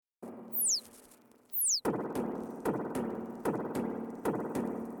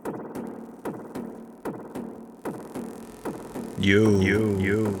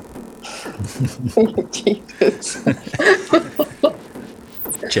You. Jesus.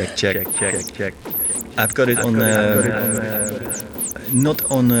 Check. I've got it on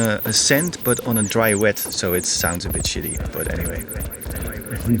not on a scent, but on a dry wet, so it sounds a bit shitty. But anyway,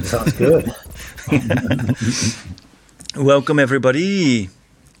 Sounds good. welcome everybody.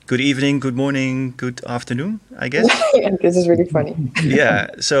 Good evening, good morning, good afternoon, I guess. Yeah, this is really funny.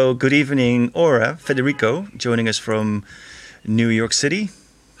 Yeah, so good evening, Aura, Federico, joining us from New York City.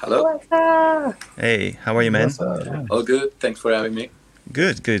 Hello. What's up? Hey, how are you, man? All good. Thanks for having me.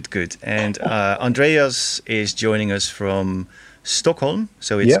 Good. And Andreas is joining us from Stockholm,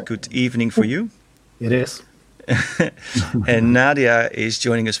 so it's good evening for you. It is. And Nadia is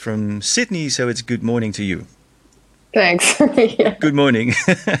joining us from Sydney, so it's good morning to you. Thanks. Yeah. Good morning.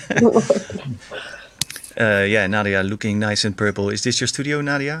 Yeah, Nadia looking nice and purple. Is this your studio,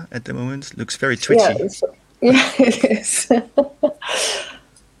 Nadia, at the moment? Looks very twitchy. Yeah, it is.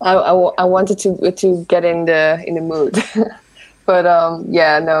 I wanted to get in the mood, but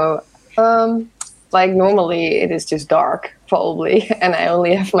like normally it is just dark probably, and I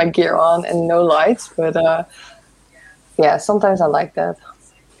only have my gear on and no lights. But yeah, sometimes I like that.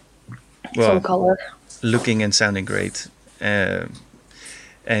 Well, some color. Looking and sounding great. And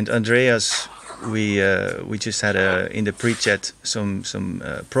Andreas, we just had in the pre-chat some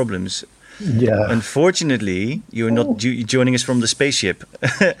problems. Yeah. Unfortunately, you're not joining us from the spaceship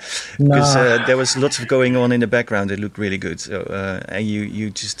because there was lots of going on in the background. It looked really good. So and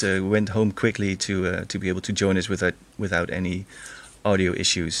you just went home quickly to be able to join us without any audio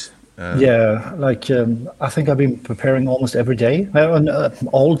issues. I think I've been preparing almost every day,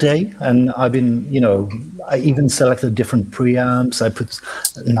 all day, and I've been, I even selected different preamps. I put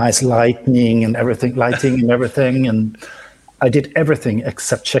nice lighting and everything, and I did everything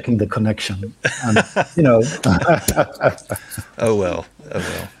except checking the connection. And, Oh well.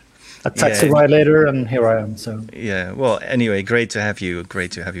 I texted right later, and here I am. So yeah. Well, anyway, great to have you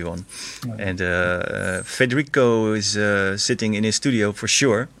on. Right. And Federico is sitting in his studio for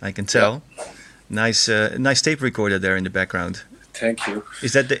sure. I can tell. Yeah. Nice tape recorder there in the background. Thank you.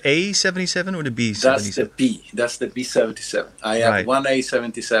 Is that the A77 or the B77? That's the B. That's the B77. I have one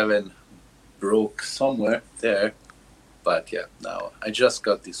A77 broke somewhere there, but yeah, now I just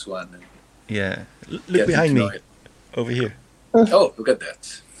got this one. And yeah. Look behind me. Over here. Oh, look at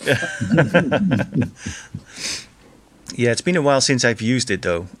that. Yeah, it's been a while since I've used it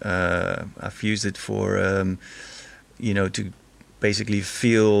though. I've used it for to basically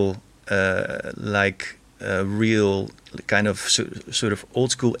feel like a real kind of sort of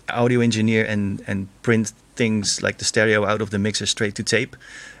old school audio engineer and print things like the stereo out of the mixer straight to tape,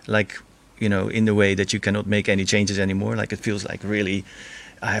 like in the way that you cannot make any changes anymore. Like it feels like really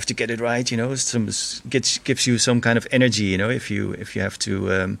I have to get it right, gives you some kind of energy, if you have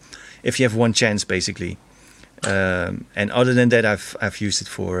to, if you have one chance, basically. And other than that, I've used it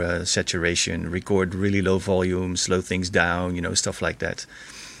for saturation, record really low volume, slow things down, stuff like that.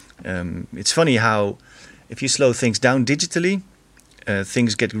 It's funny how if you slow things down digitally,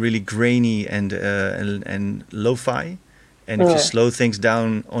 things get really grainy and lo-fi, and if you slow things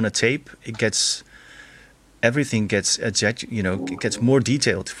down on a tape, everything gets it gets more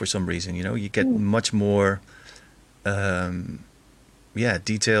detailed for some reason. You get much more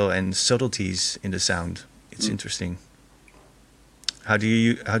detail and subtleties in the sound. It's interesting. How do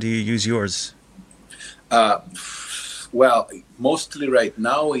you use yours? Well, mostly right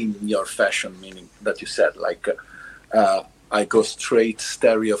now in your fashion, meaning that you said, like I go straight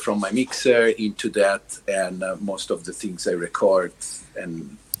stereo from my mixer into that, and most of the things I record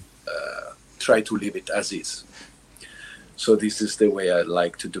and try to leave it as is. So this is the way I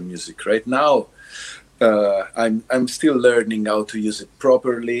like to do music right now. I'm still learning how to use it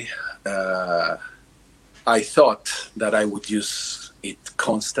properly. I thought that I would use it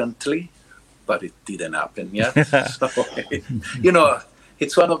constantly, but it didn't happen yet. So,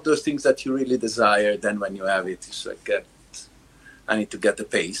 it's one of those things that you really desire. Then when you have it, it's like, I need to get the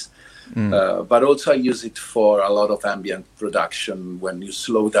pace. But also I use it for a lot of ambient production. When you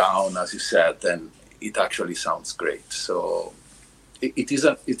slow down, as you said, then it actually sounds great. So it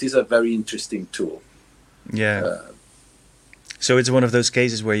is a very interesting tool. Yeah. So it's one of those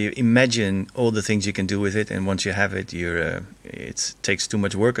cases where you imagine all the things you can do with it, and once you have it, it takes too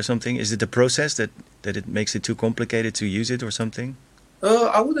much work or something. Is it the process that it makes it too complicated to use it or something?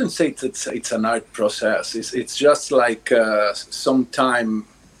 I wouldn't say it's an art process. It's just like sometime.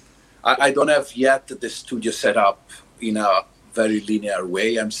 I don't have yet the studio set up in a very linear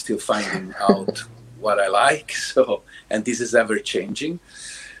way. I'm still finding out what I like. So, and this is ever changing.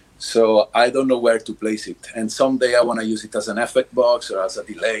 So I don't know where to place it. And someday I want to use it as an effect box or as a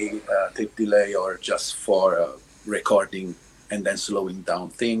delay, tape delay, or just for recording and then slowing down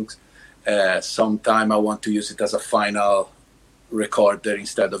things. Sometime I want to use it as a final recorder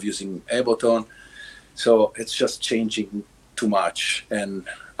instead of using Ableton. So it's just changing too much, and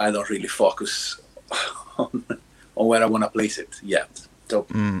I don't really focus on where I want to place it yet. So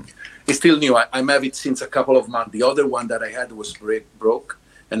it's still new. I'm have it since a couple of months. The other one that I had was broke,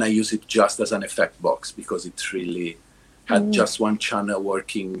 and I use it just as an effect box because it really had just one channel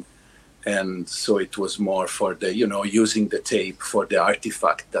working. And so it was more for the, using the tape for the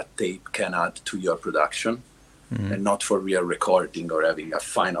artifact that tape can add to your production, and not for real recording or having a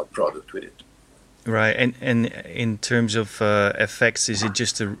final product with it. Right. And in terms of effects, is it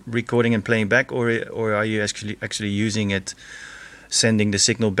just a recording and playing back, or are you actually using it, sending the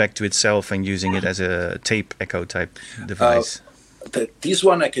signal back to itself and using it as a tape echo type device? This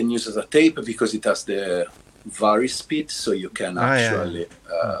one I can use as a tape because it has the vari speed, so you can actually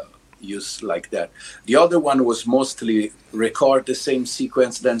use like that. The other one was mostly record the same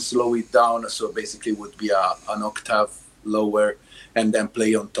sequence, then slow it down, so basically would be an octave lower, and then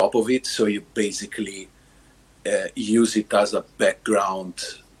play on top of it. So you basically use it as a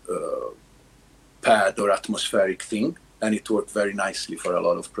background pad or atmospheric thing, and it worked very nicely for a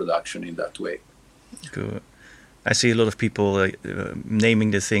lot of production in that way. Cool. I see a lot of people naming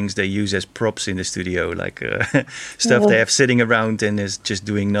the things they use as props in the studio, like stuff they have sitting around and is just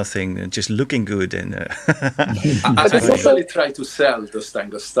doing nothing and just looking good. And I usually try to sell those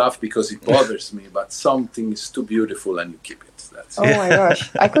kind of stuff because it bothers me, but something is too beautiful and you keep it. That's oh my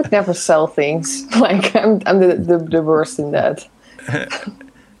gosh, I could never sell things. Like I'm the worst in that.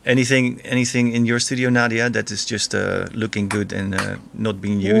 Anything in your studio, Nadia, that is just looking good and not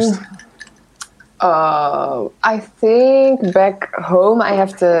being used? I think back home I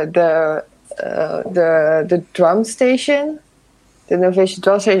have the drum station. The Novation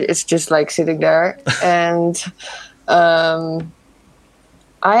drum station is just like sitting there, and I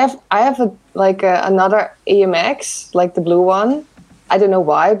have another EMX, like the blue one. I don't know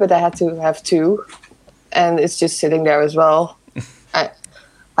why, but I had to have two, and it's just sitting there as well. I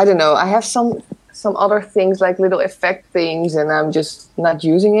don't know. I have some other things like little effect things, and I'm just not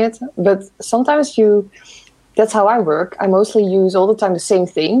using it. But sometimes that's how I work. I mostly use all the time the same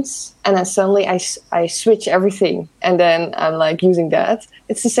things, and then suddenly I switch everything, and then I'm like using that.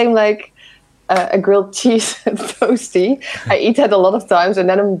 It's the same like a grilled cheese toasty. I eat that a lot of times, and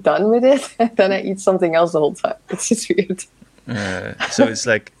then I'm done with it, and then I eat something else the whole time. It's just weird. So it's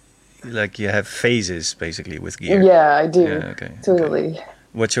like you have phases basically with gear. Yeah, I do. Yeah, okay. Totally. Okay.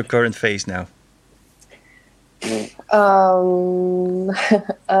 What's your current phase now?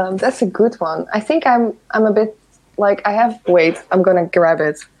 That's a good one. I think I'm a bit like wait, I'm gonna grab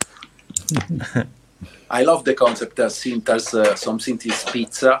it. I love the concept that something is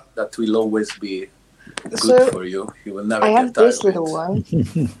pizza that will always be good for you. You will never I get have tired this of little it. one.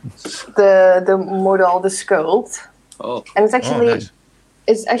 the model, the Sculpt. Oh. And it's actually nice.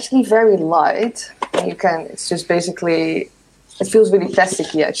 It's actually very light. And it's just basically, it feels really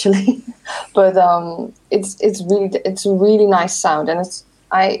plasticky actually. But it's a really nice sound, and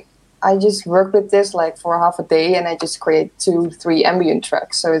I just work with this like for half a day, and I just create 2-3 ambient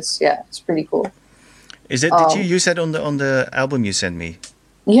tracks. So it's pretty cool. Is it? Did you use that on the album you sent me?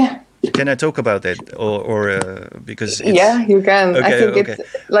 Yeah. Can I talk about that, or because it's, you can. Okay, I think okay.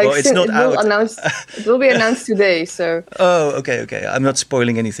 It's not out. It will be announced today. So. Oh, okay. I'm not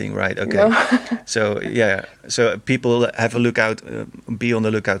spoiling anything, right? Okay. No. So people have a look out. Be on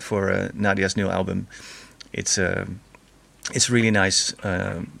the lookout for Nadia's new album. It's really nice.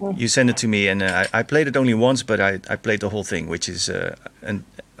 You sent it to me, and I played it only once, but I played the whole thing, which is and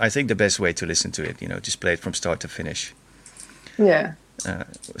I think the best way to listen to it. Just play it from start to finish. Yeah.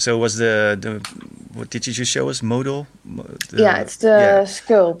 So was what did you just show us? Modal? It's the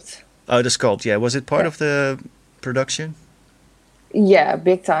Sculpt. Oh, the Sculpt. Yeah, was it part of the production? Yeah,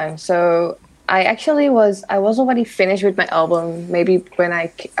 big time. So I was already finished with my album. Maybe when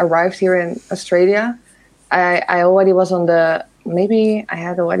I arrived here in Australia, I already was on maybe I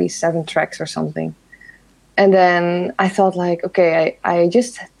had already 7 tracks or something. And then I thought like, okay, I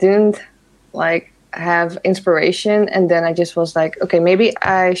just didn't like have inspiration, and then I just was like, okay, maybe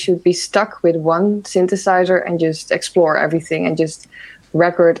I should be stuck with one synthesizer and just explore everything and just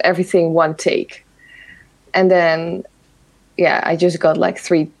record everything one take. And then I just got like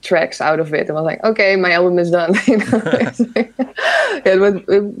 3 tracks out of it, and was like, okay, my album is done.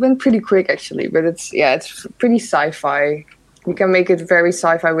 It went pretty quick actually, but it's pretty sci-fi. You can make it very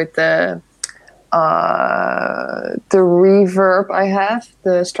sci-fi with the the reverb I have,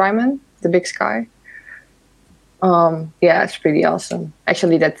 the Strymon, the Big Sky. Yeah, it's pretty awesome.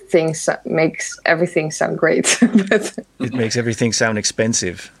 Actually, that thing makes everything sound great. But It makes everything sound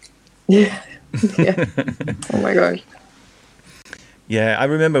expensive. yeah, yeah. Oh my gosh. Yeah, I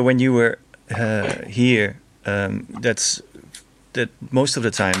remember when you were here. That most of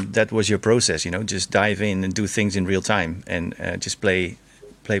the time that was your process. You know, just dive in and do things in real time and just play,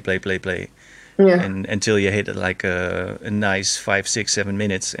 Yeah. and until you hit like a nice 5, 6, 7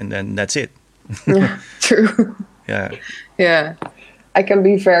 minutes, and then that's it. Yeah, true. Yeah. Yeah, I can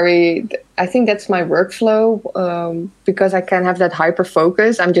be I think that's my workflow, because I can have that hyper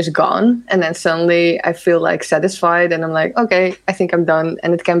focus. I'm just gone, and then suddenly I feel like satisfied, and I'm like, okay, I think I'm done.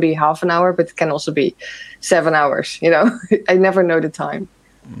 And it can be half an hour, but it can also be 7 hours. You know, I never know the time.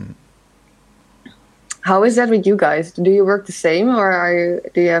 Mm. How is that with you guys? Do you work the same, or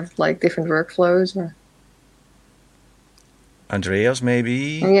do you have like different workflows? Or? Andreas,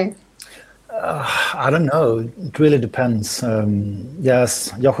 maybe. Okay. I don't know. It really depends.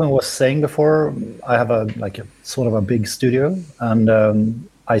 Yes, Jochen was saying before, I have a sort of a big studio, and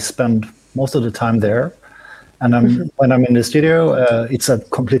I spend most of the time there. And when I'm in the studio, it's a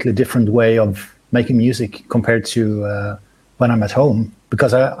completely different way of making music compared to when I'm at home,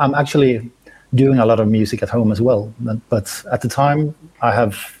 because I'm actually doing a lot of music at home as well. But at the time, I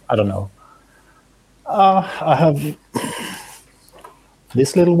have, I don't know, I have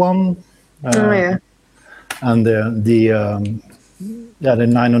this little one. Yeah. And the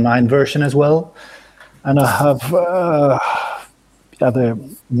 909 version as well, and I have the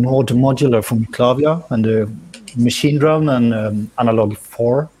Nord modular from Clavia and the machine drum and analog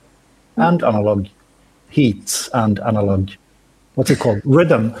 4 and analog heat and analog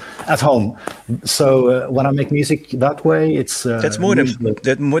rhythm at home. So when I make music that way, it's That's more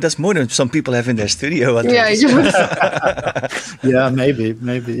than some people have in their studio. Yeah. Yeah, maybe,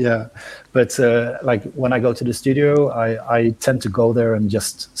 yeah. But like when I go to the studio, I tend to go there and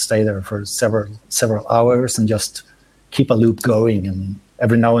just stay there for several hours and just keep a loop going. And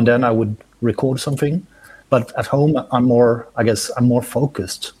every now and then I would record something. But at home, I'm more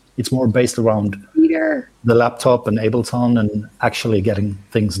focused. It's more based around the laptop and Ableton and actually getting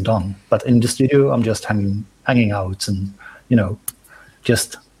things done. But in the studio, I'm just hanging out and,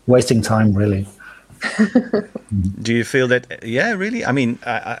 just wasting time, really. Do you feel that? Yeah, really. I mean,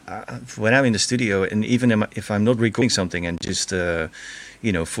 I, when I'm in the studio, and even if I'm not recording something and just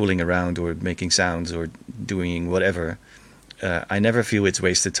fooling around or making sounds or doing whatever, I never feel it's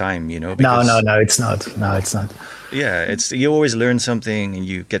wasted time. Because, No, it's not. No, it's not. Yeah, you always learn something and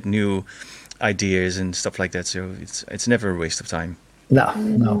you get new ideas and stuff like that. So it's never a waste of time.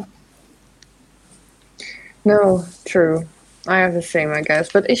 No. No, true. I have the same, I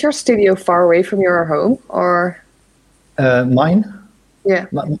guess. But is your studio far away from your home, or? Mine? Yeah.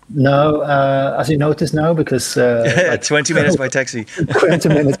 No, as you notice now, because 20 minutes by taxi. 20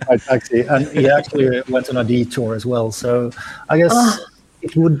 minutes by taxi, and he actually went on a detour as well. So I guess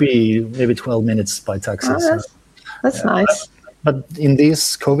it would be maybe 12 minutes by taxi. That's nice. But in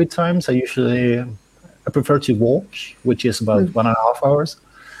these COVID times, I prefer to walk, which is about 1.5 hours.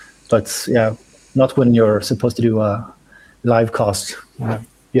 But yeah, not when you're supposed to do a live cast. You have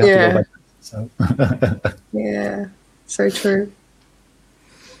to go back. So. Yeah, so true.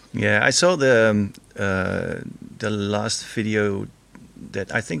 Yeah, I saw the last video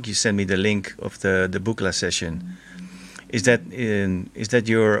that I think you sent me the link of the Buchla session. Is that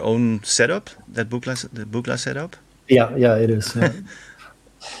your own setup? The Buchla setup? Yeah, it is. Yeah.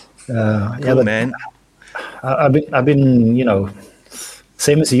 Cool, man. I've been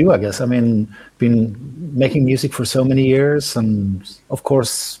same as you, I guess. I mean, been making music for so many years, and of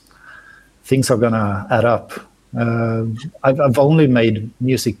course, things are gonna add up. I've only made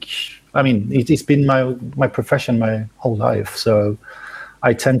music. I mean, it's been my profession my whole life. So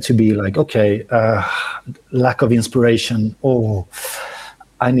I tend to be like, okay, lack of inspiration. Oh,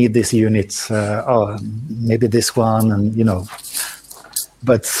 I need this unit. Maybe this one, and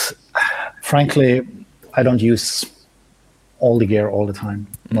But frankly, I don't use all the gear all the time.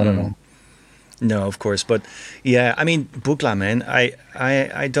 Not at all. No, of course, but yeah, I mean, Buchla, man.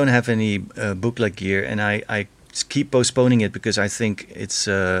 I don't have any Buchla gear, and I keep postponing it because I think it's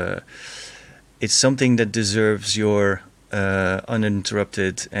something that deserves your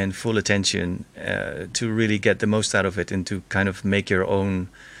uninterrupted and full attention to really get the most out of it and to kind of make your own,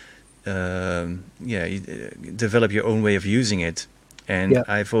 develop your own way of using it. and Yeah.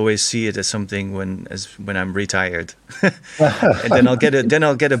 I've always see it as something when I'm retired, and then I'll get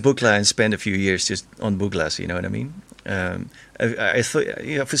a Buchla and spend a few years just on Buchlas. You know what I mean? I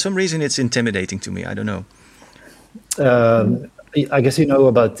thought, for some reason it's intimidating to me. I don't know. I guess you know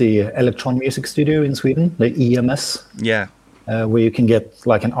about the Electron Music Studio in Sweden, the EMS. Yeah. Where you can get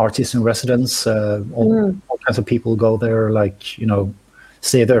like an artist in residence. All kinds of people go there, like,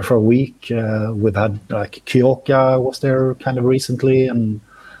 stay there for a week. We've had like Kyoka was there kind of recently, and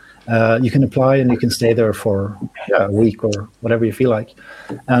you can apply and you can stay there for a week or whatever you feel like.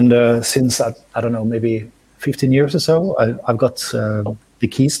 And since, I don't know, maybe 15 years or so, I've got the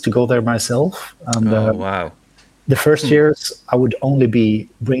keys to go there myself. And, wow. The first years, I would only be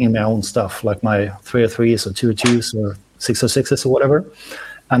bringing my own stuff, like my 303s or 202s or 606s or whatever.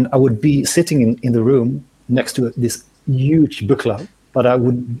 And I would be sitting in the room next to this huge Buchla, but I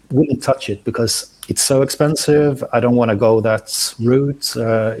wouldn't touch it because it's so expensive. I don't want to go that route.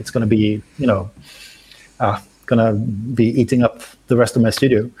 It's going to be, eating up the rest of my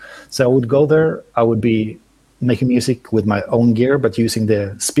studio. So I would go there. I would be making music with my own gear, but using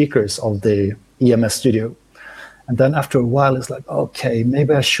the speakers of the EMS studio. And then after a while, it's like, okay,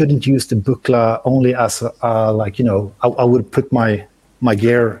 maybe I shouldn't use the Buchla only as I would put my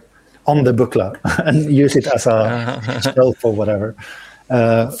gear on the Buchla and use it as a shelf or whatever.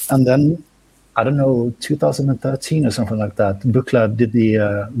 And then, I don't know, 2013 or something like that, Buchla did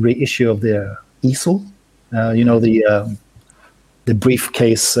the reissue of the easel, the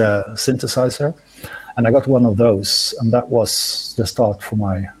briefcase synthesizer. And I got one of those, and that was the start for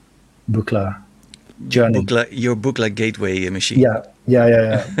my Buchla journey. Your Buchla gateway machine.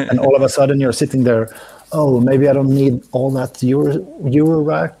 Yeah. And all of a sudden you're sitting there, oh, maybe I don't need all that Euro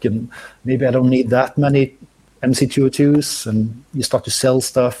rack, and maybe I don't need that many MC202s, and you start to sell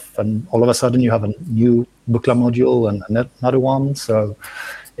stuff, and all of a sudden you have a new Buchla module and another one. So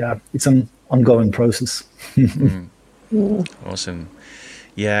yeah, it's an ongoing process. Awesome.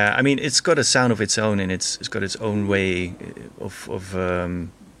 Yeah, I mean, it's got a sound of its own, and it's got its own way of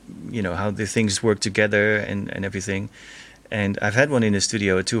how the things work together and everything. And I've had one in the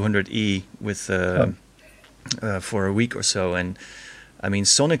studio, a 200E, with for a week or so, and I mean,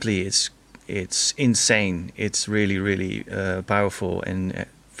 sonically, it's insane. It's really, really powerful and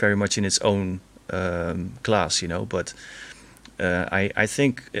very much in its own class, But I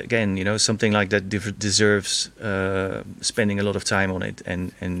think, again, something like that deserves spending a lot of time on it,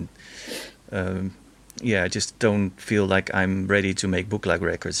 and I just don't feel like I'm ready to make Buchla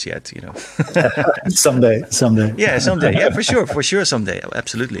records yet, Someday. Yeah, someday. Yeah, for sure, someday.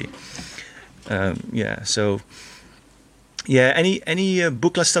 Absolutely. So, yeah. Any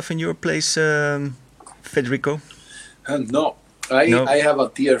Buchla stuff in your place, Federico? No. I have a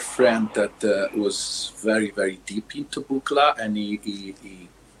dear friend that was very, very deep into Buchla, and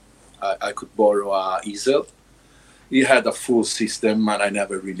I could borrow a easel. He had a full system, and I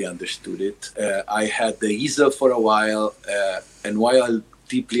never really understood it. I had the easel for a while, and while I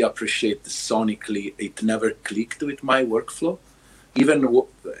deeply appreciate the sonically, it never clicked with my workflow. Even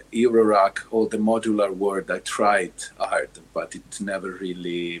Eurorack, all the modular world, I tried hard, but it never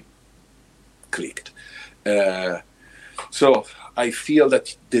really clicked. So I feel that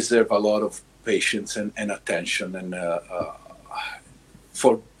it deserves a lot of patience and attention. And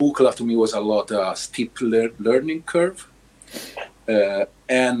for Buchla, to me, was a lot steep learning curve.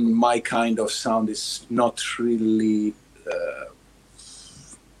 And my kind of sound is not really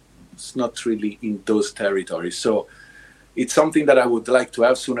in those territories. So it's something that I would like to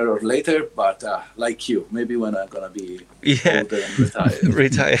have sooner or later, but like you, maybe when I'm gonna be older and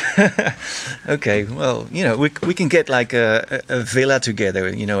retired. Okay, well, we can get like a villa together,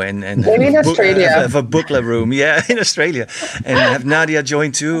 and maybe in Australia, have a Buchla room, in Australia, and have Nadia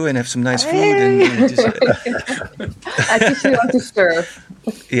join too, and have some nice food, and just. I think you want to serve.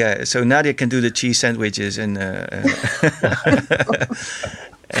 Yeah, so Nadia can do the cheese sandwiches, and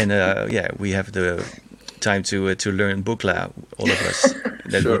we have the time to learn Buchla, all of us.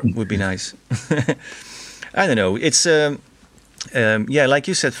 That would be nice. I don't know. It's like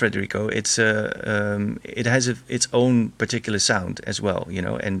you said, Federico. It's it has its own particular sound as well,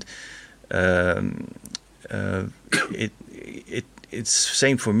 and it's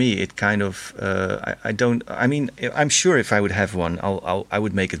same for me. It kind of I mean, I'm sure if I would have one, I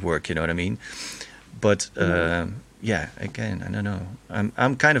would make it work. You know what I mean? But. Again, I don't know.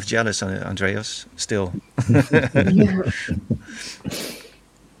 I'm kind of jealous, Andreas, still.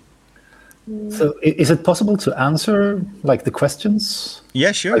 So, is it possible to answer like the questions?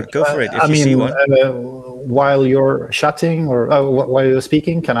 Yeah, sure. Go for it. If you see one. While you're chatting or while you're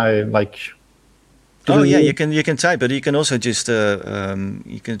speaking, can I Oh yeah, you can type, but you can also just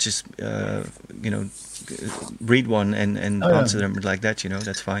read one and answer them like that.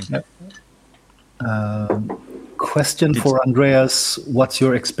 That's fine. Yeah. Question for Andreas: what's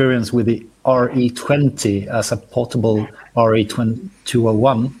your experience with the RE20 as a portable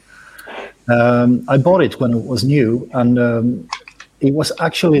RE201? I bought it when it was new, and it was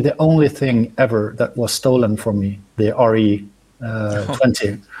actually the only thing ever that was stolen from me. The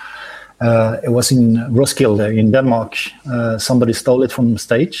RE20. It was in Roskilde in Denmark. Somebody stole it from the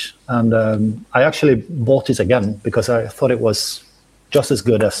stage, and I actually bought it again because I thought it was just as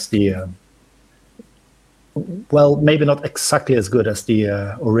good as the. Well, maybe not exactly as good as the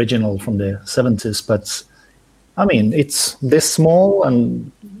original from the 70s, but I mean, it's this small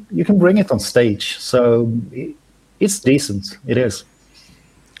and you can bring it on stage. So it's decent. It is.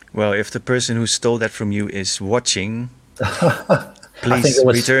 Well, if the person who stole that from you is watching, I think please it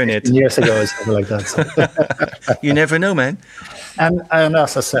was return it. years ago or something like that. So. You never know, man. And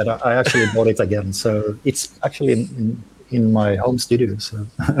as I said, I actually bought it again. So it's actually in my home studio. So.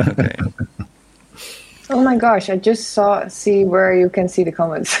 Okay. Oh my gosh! I just see where you can see the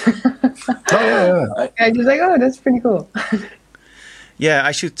comments. Yeah. I just like, oh, that's pretty cool. Yeah,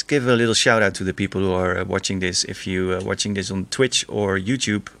 I should give a little shout out to the people who are watching this. If you are watching this on Twitch or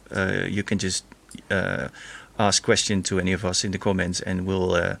YouTube, you can just ask question to any of us in the comments, and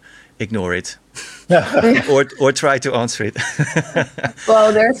we'll ignore it or try to answer it.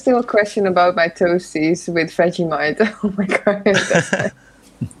 Well, there's still a question about my toasties with Vegemite. Oh my god.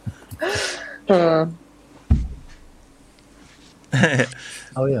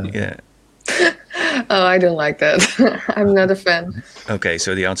 Oh yeah. Yeah. Oh, I don't like that. I'm not a fan. Okay,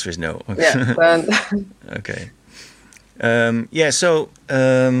 so the answer is no. Yeah. But Okay. I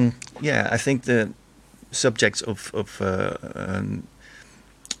think the subjects of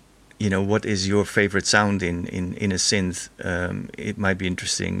what is your favorite sound in a synth, it might be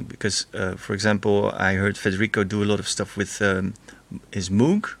interesting because, for example, I heard Federico do a lot of stuff with his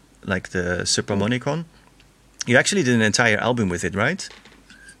Moog, like the Subharmonicon. You actually did an entire album with it, right?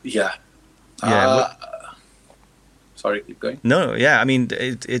 Yeah. Yeah. Sorry, keep going. No, yeah. I mean,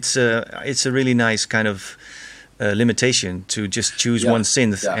 it's a really nice kind of limitation to just choose one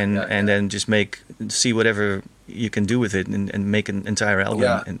synth and then just see whatever you can do with it and make an entire album.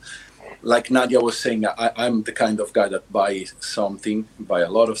 Yeah. And, like Nadia was saying, I'm the kind of guy that buy a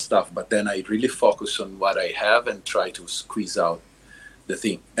lot of stuff, but then I really focus on what I have and try to squeeze out the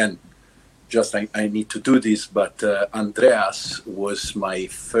thing. And just I need to do this, but Andreas was my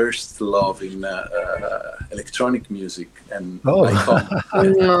first love in electronic music, and there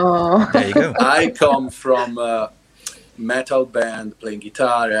you go. I come from a metal band playing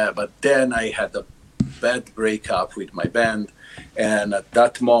guitar, but then I had a bad breakup with my band, and at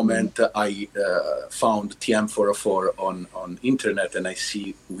that moment I found TM404 on internet, and I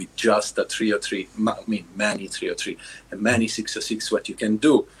see with just a 303, many 303 and many 606 what you can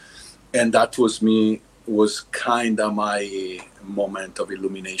do. And that was kind of my moment of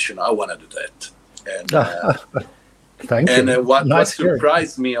illumination. I want to do that. And thank you. And what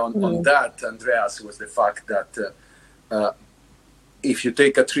surprised me on that, Andreas, was the fact that if you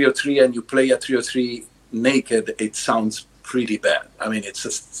take a 303 and you play a 303 naked, it sounds pretty bad. I mean,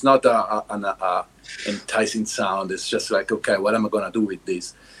 it's not an enticing sound. It's just like, okay, what am I going to do with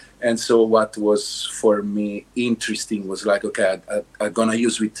this? And so what was for me interesting was like, okay, I'm going to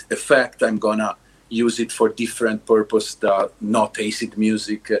use with effect. I'm going to use it for different purpose, not acid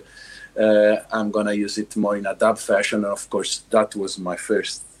music. I'm going to use it more in a dub fashion. And of course, that was my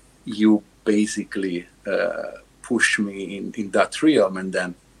first. You basically pushed me in that realm. And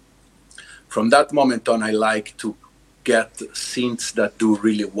then from that moment on, I like to get synths that do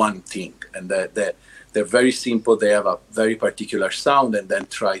really one thing. And they're very simple. They have a very particular sound, and then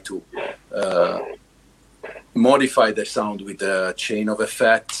try to modify the sound with a chain of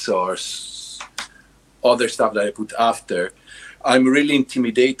effects or other stuff that I put after. I'm really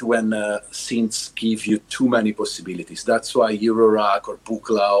intimidated when synths give you too many possibilities. That's why Eurorack or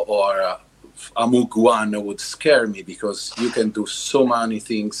Buchla or a Moog One would scare me, because you can do so many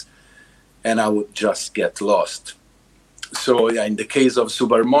things and I would just get lost. So in the case of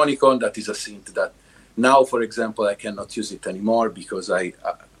Subharmonicon, that is a synth that now, for example, I cannot use it anymore because I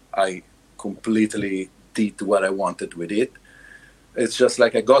completely did what I wanted with it. It's just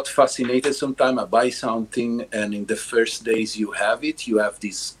like I got fascinated sometime. I buy something, and in the first days you have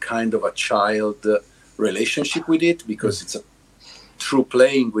this kind of a child relationship with it, because it's a true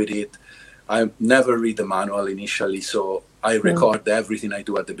playing with it. I never read the manual initially, so I record everything I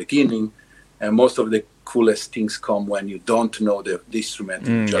do at the beginning, And most of the coolest things come when you don't know the instrument,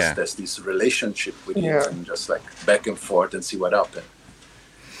 you just has this relationship with it and just like back and forth and see what happens.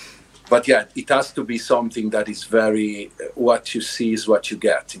 But yeah, it has to be something that is very, what you see is what you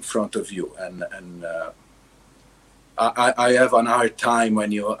get in front of you. And I have an hard time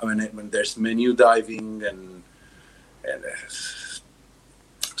when there's menu diving and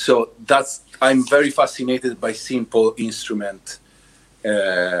so I'm very fascinated by simple instrument.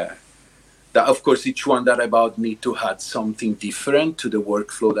 That of course each one that I bought need to add something different to the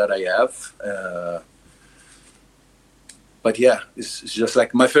workflow that I have. But yeah, it's just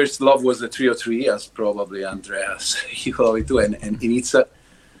like my first love was the 303, as probably Andreas you know it too, and it's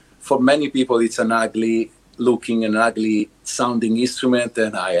for many people it's an ugly looking and ugly sounding instrument,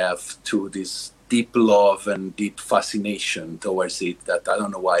 and I have too this deep love and deep fascination towards it that I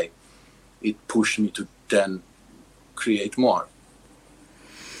don't know why it pushed me to then create more.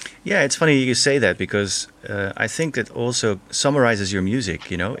 Yeah, it's funny you say that because I think that also summarizes your music.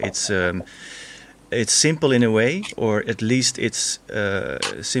 You know, it's simple in a way, or at least it's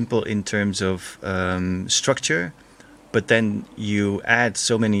simple in terms of structure, but then you add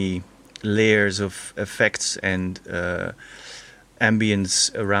so many layers of effects and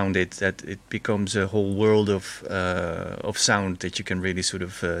ambience around it that it becomes a whole world of sound that you can really sort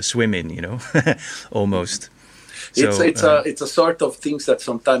of swim in, you know, almost. So, it's a sort of things that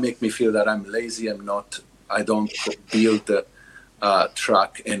sometimes make me feel that I'm lazy. I don't build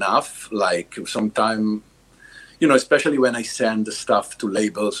track enough. Like sometimes, you know, especially when I send the stuff to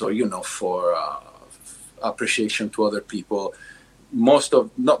labels or, you know, for appreciation to other people,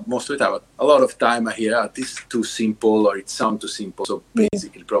 not most of the time, a lot of time I hear this is too simple or it sounds too simple. So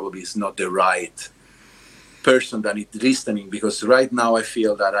basically probably it's not the right person that is listening, because right now I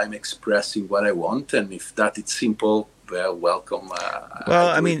feel that I'm expressing what I want, and if that is simple, well, welcome.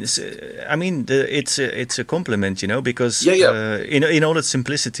 It's a compliment, you know, because in all its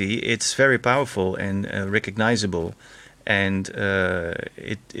simplicity, it's very powerful and recognizable, and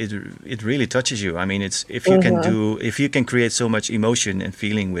it really touches you. I mean, it's if you can create so much emotion and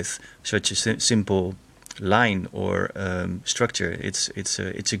feeling with such a simple line or structure, it's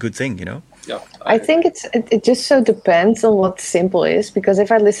a good thing, you know. Yeah, I think it just so depends on what simple is, because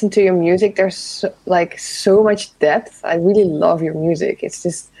if I listen to your music, there's so much depth. I really love your music. It's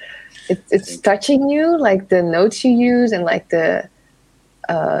just it's touching you, like the notes you use and like the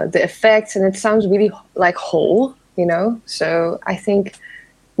effects, and it sounds really like whole, you know. So I think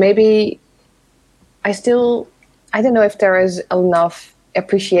maybe I don't know if there is enough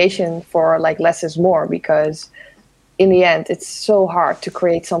appreciation for like less is more, because in the end it's so hard to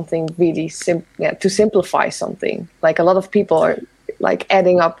create something really to simplify something. Like a lot of people are like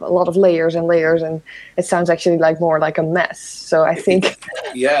adding up a lot of layers and layers, and it sounds actually like more like a mess. So I think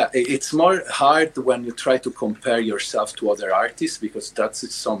it's more hard when you try to compare yourself to other artists, because that's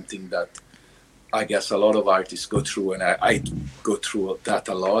something that I guess a lot of artists go through, and I go through that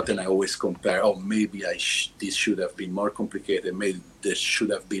a lot, and I always compare, maybe this should have been more complicated, maybe there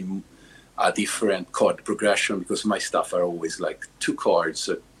should have been a different chord progression, because my stuff are always like 2 chords,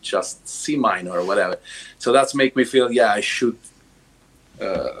 so just C minor or whatever. So that's make me feel, I should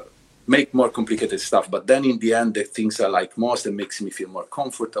make more complicated stuff. But then in the end, the things I like most and makes me feel more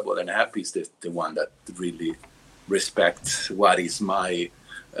comfortable and happy is the one that really respects what is my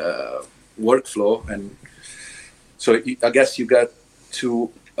workflow. And so I guess you got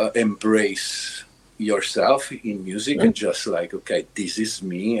to embrace yourself in music and just like, okay, this is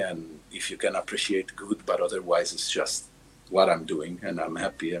me, and if you can appreciate, good, but otherwise it's just what I'm doing and I'm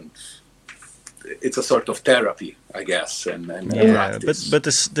happy, and it's a sort of therapy, I guess. And practice. But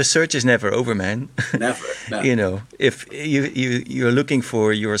the search is never over, man. Never. You know, if you're looking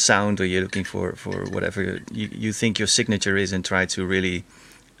for your sound, or you're looking for whatever you think your signature is, and try to really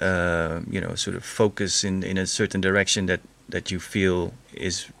sort of focus in a certain direction that you feel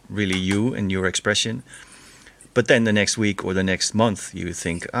is really you and your expression. But then the next week or the next month, you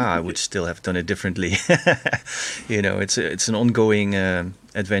think, I would still have done it differently. You know, it's an ongoing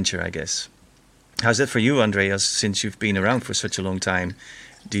adventure, I guess. How's that for you, Andreas? Since you've been around for such a long time,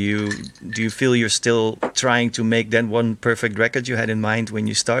 do you feel you're still trying to make that one perfect record you had in mind when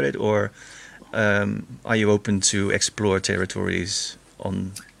you started, or are you open to explore territories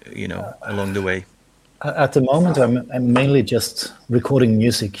along the way? At the moment, I'm mainly just recording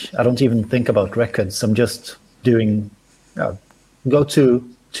music. I don't even think about records. I'm just doing, go to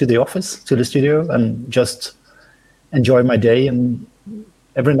the office, to the studio, and just enjoy my day. And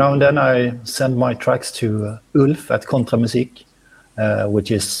every now and then I send my tracks to Ulf at Kontramusik,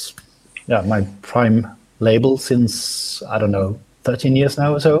 which is my prime label since, 13 years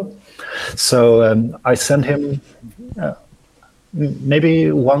now or so. So I send him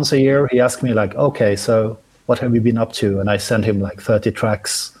maybe once a year. He asks me like, okay, so what have you been up to? And I send him like 30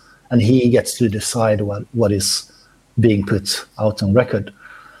 tracks, and he gets to decide what is being put out on record.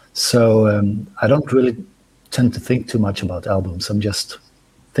 So I don't really tend to think too much about albums. I'm just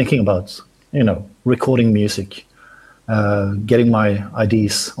thinking about, recording music, getting my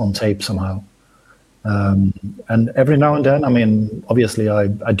ideas on tape somehow. And every now and then, I mean, obviously I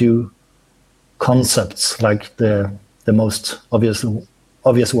do concepts, like the most obvious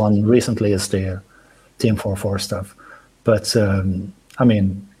one recently is the Team 4-4 stuff. But I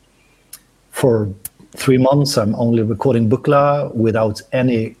mean, for 3 months, I'm only recording Buchla without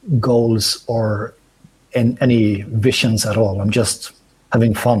any goals or any visions at all. I'm just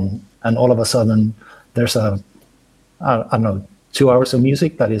having fun. And all of a sudden, there's I don't know, 2 hours of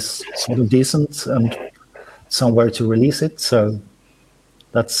music that is sort of decent and somewhere to release it. So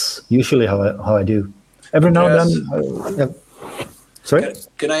that's usually how I do. Every now and then. Yeah. Sorry?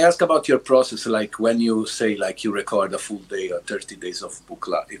 Can I ask about your process? Like when you say like you record a full day or 30 days of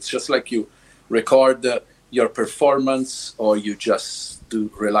Buchla, it's just like you record your performance, or you just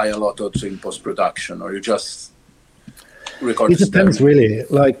rely a lot also in post-production, or you just record? It depends really.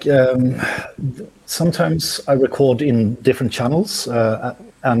 Like sometimes I record in different channels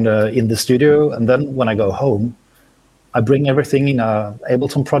and in the studio, and then when I go home, I bring everything in a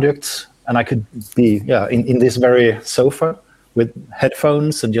Ableton project, and I could be in this very sofa with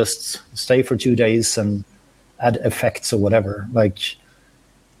headphones and just stay for 2 days and add effects or whatever. Like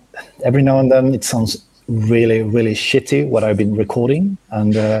every now and then it sounds really, really shitty what I've been recording,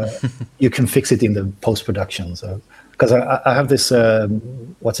 and you can fix it in the post-production. So because I have this,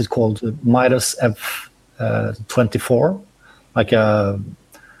 what's it called? Midas F24, like a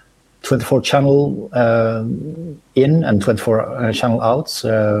 24 channel in and 24 channel out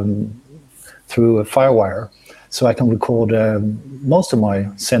through a Firewire. So I can record most of my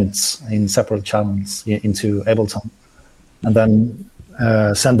synths in separate channels into Ableton, and then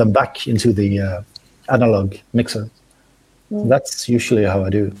send them back into the analog mixer. So that's usually how I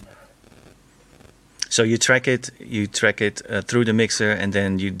do. So you track it through the mixer, and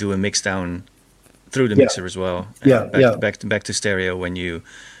then you do a mix down through the mixer as well. Back to stereo when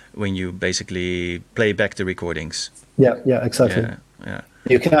you basically play back the recordings. Yeah, exactly. Yeah.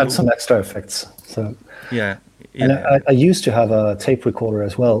 You can add some extra effects. So yeah. And I used to have a tape recorder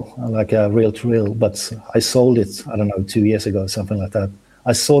as well, like a reel-to-reel, but I sold it, I don't know, 2 years ago, something like that.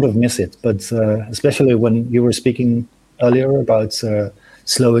 I sort of miss it, but especially when you were speaking earlier about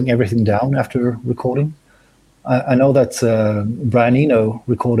slowing everything down after recording. I know that Brian Eno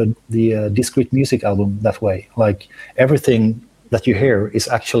recorded the Discrete Music album that way. Like everything that you hear is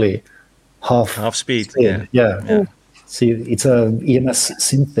actually half speed. Yeah. See, it's a EMS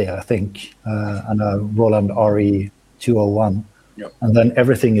Synthia, I think, and a Roland RE201. Yep. And then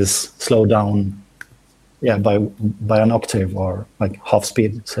everything is slowed down, by an octave or like half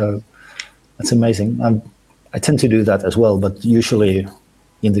speed. So that's amazing. I tend to do that as well, but usually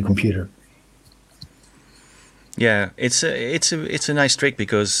in the computer. Yeah, it's a nice trick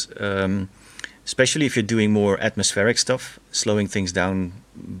because especially if you're doing more atmospheric stuff, slowing things down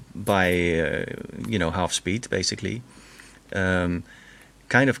by half speed basically.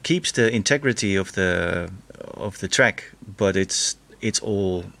 Kind of keeps the integrity of the track, but it's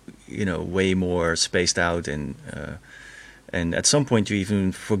all way more spaced out, and at some point you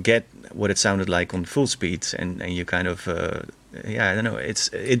even forget what it sounded like on full speed, and you kind of I don't know,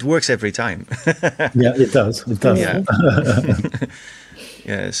 it works every time. Yeah, it does. Yeah.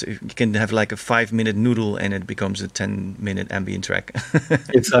 Yeah, so you can have like a 5-minute noodle and it becomes a 10-minute ambient track.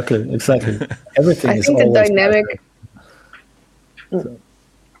 Exactly. Everything I is think the always dynamic.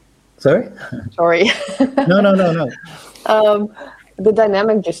 Sorry? No. The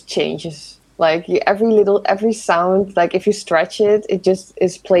dynamic just changes. Like every sound, like if you stretch it, it just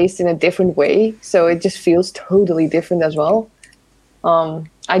is placed in a different way. So it just feels totally different as well.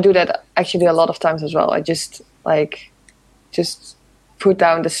 I do that actually a lot of times as well. I just put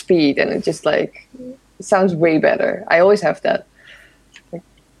down the speed and it just it sounds way better. I always have that.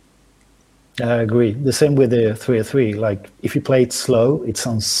 I agree. The same with the 303. Like if you play it slow, it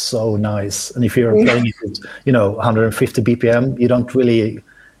sounds so nice. And if you're playing it at 150 BPM, you don't really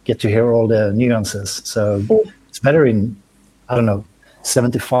get to hear all the nuances. So it's better in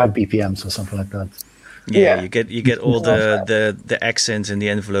 75 BPMs or something like that. Yeah. you get all the accents and the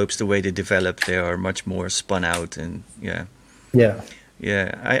envelopes, the way they develop. They are much more spun out, and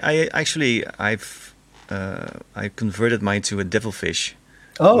I converted mine to a Devilfish.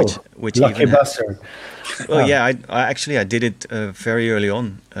 Oh, which lucky even bastard. well, yeah, I did it very early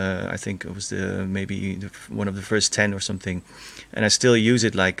on. I think it was one of the first 10 or something, and I still use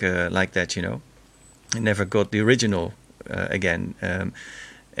it like that. You know, I never got the original again,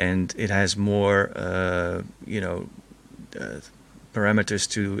 and it has more parameters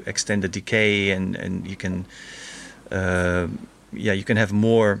to extend the decay, and you can you can have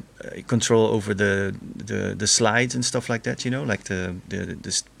more control over the slides and stuff like that. You know, like the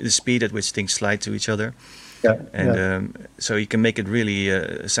speed at which things slide to each other. Yeah, And so you can make it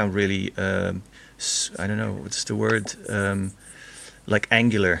really sound really I don't know what's the word, like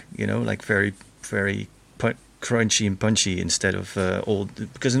angular, you know, like very very crunchy and punchy instead of old,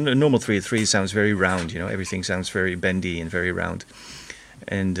 because a normal 3-3 sounds very round, you know, everything sounds very bendy and very round.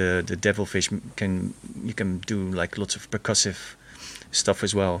 And the Devilfish you can do like lots of percussive stuff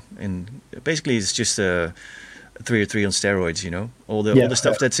as well, and basically it's just a 3-3 on steroids, you know. All the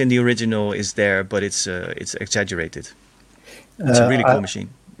stuff that's in the original is there, but it's exaggerated. It's a really cool machine.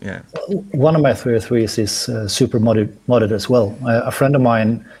 Yeah. One of my 303s is super modded as well. A friend of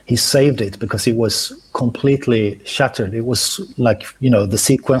mine, he saved it because it was completely shattered. It was like, you know, the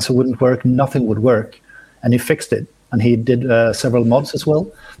sequencer wouldn't work, nothing would work, and he fixed it. And he did several mods as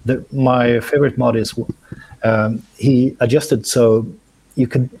well. My favorite mod is he adjusted so you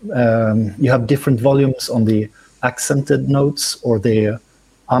could you have different volumes on the accented notes or the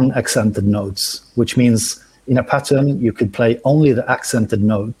unaccented notes, which means in a pattern you could play only the accented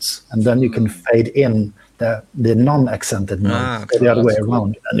notes, and then you can fade in the non-accented notes, or the other way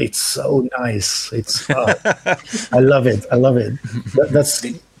around, and it's so nice. It's I love it. I love it. That's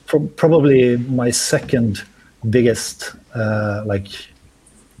probably my second biggest, like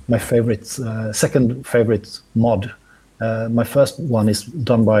my favorite, second favorite mod. My first one is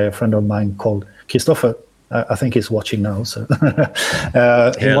done by a friend of mine called Christopher. I think he's watching now. So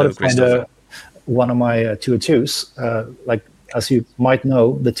he modified one of my 202s. Like, as you might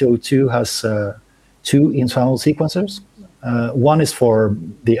know, the 202 has two internal sequencers. One is for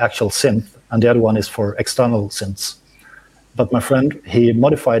the actual synth, and the other one is for external synths. But my friend, he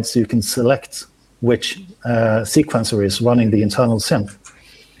modified so you can select which sequencer is running the internal synth,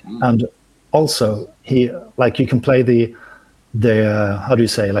 and also you can play the how do you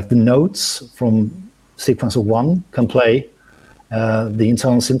say, like the notes from sequencer 1 can play the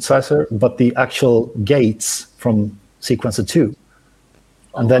internal synthesizer, but the actual gates from sequencer 2,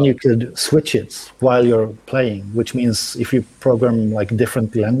 and then you could switch it while you're playing, which means if you program like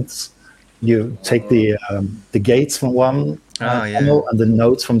different lengths, you take the gates from one channel and the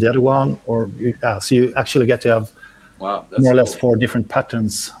notes from the other one, so you actually get to have more or less 4 different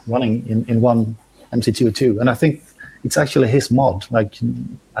patterns running in one MC202. And I think it's actually his mod. Like,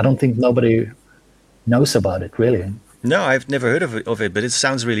 I don't think nobody knows about it, really. No, I've never heard of it, but it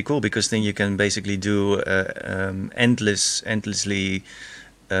sounds really cool, because then you can basically do endlessly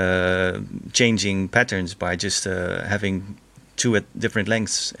changing patterns by just having 2 at different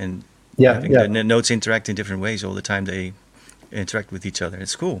lengths, and having the notes interact in different ways all the time. They interact with each other.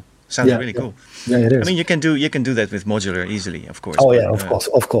 It's cool. Sounds really cool. Yeah, it is. I mean, you can do that with modular easily, of course. Oh, but,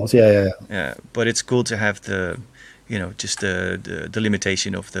 of course. Yeah. Yeah, but it's cool to have the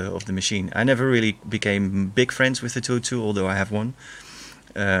limitation of the machine. I never really became big friends with the 202, although I have one.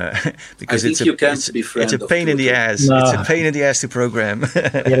 Because it's a pain in the ass. No. It's a pain in the ass to program.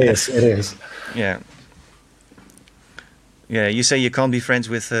 It is. Yeah. Yeah, you say you can't be friends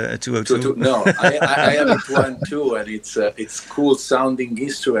with a 202? No, I have it one too, and it's cool sounding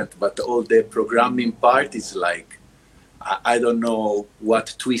instrument, but all the programming part is like, I don't know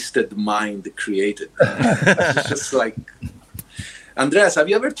what twisted mind created. It's just like, Andreas, have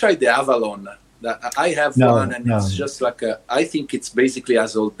you ever tried the Avalon? I have one, and it's just like I think it's basically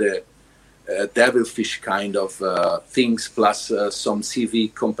as all the Devilfish kind of things, plus some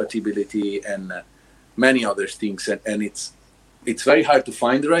CV compatibility and many other things, and it's very hard to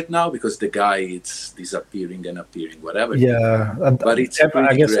find right now because the guy it's disappearing and appearing, whatever. Yeah, but it's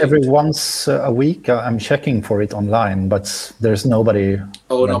I guess great. Every once a week I'm checking for it online, but there's nobody.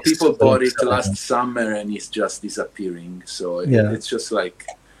 Oh no, people bought it last summer and it's just disappearing. So it's just like.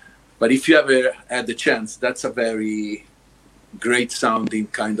 But if you ever had the chance, that's a very great sounding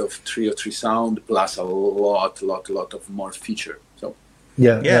kind of 303 sound, plus a lot of more feature. So.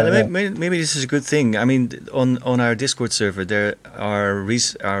 Maybe this is a good thing. I mean, on our Discord server, there are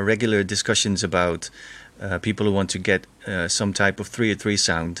regular discussions about people who want to get some type of 303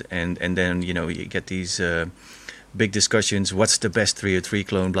 sound, and then you get these big discussions. What's the best 303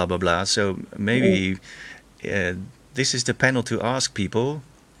 clone? Blah blah blah. So maybe this is the panel to ask people.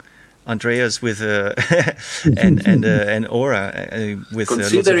 Andreas with and Aura with lots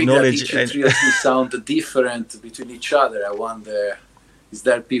of Considering that knowledge. each three of you sound different between each other, I wonder, is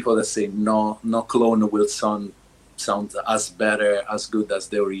there people that say no clone will sound as better, as good as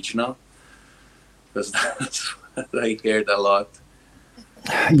the original? Because that's what I heard a lot.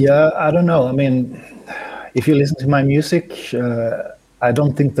 Yeah, I don't know. I mean, if you listen to my music, I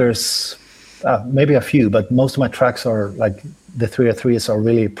don't think there's maybe a few, but most of my tracks are like the 303s are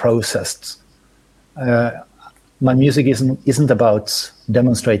really processed. My music isn't about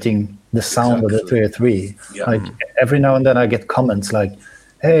demonstrating the sound of the 303. Yeah. Like every now and then I get comments like,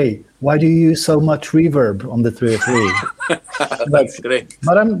 "Hey, why do you use so much reverb on the 303?" That's great.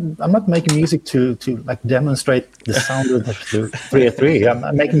 But I'm not making music to like demonstrate the sound of the 303.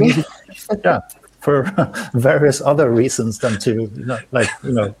 I'm making music for various other reasons than to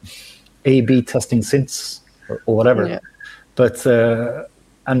A/B testing synths or whatever. Yeah. But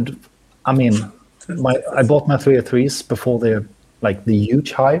and I mean, I bought my 303s before the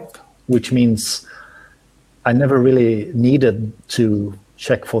huge hype, which means I never really needed to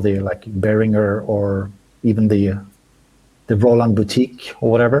check for the Behringer or even the Roland Boutique or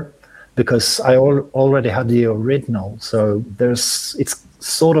whatever, because I already had the original. So it's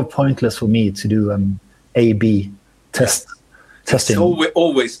sort of pointless for me to do A/B testing. It's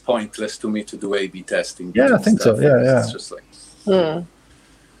always pointless to me to do A/B testing. Yeah, I think so. Yeah. It's just like...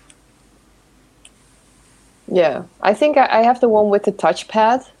 Yeah, I think I have the one with the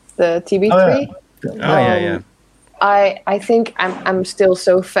touchpad, the TB3. Yeah. I think I'm still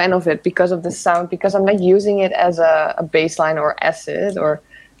so fan of it because of the sound, because I'm not using it as a bass line or acid, or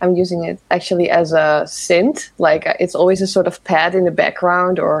I'm using it actually as a synth. Like it's always a sort of pad in the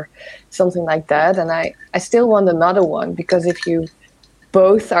background or something like that. And I still want another one, because if you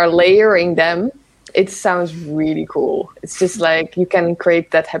both are layering them, it sounds really cool. It's just like you can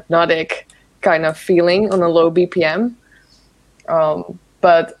create that hypnotic kind of feeling on a low BPM.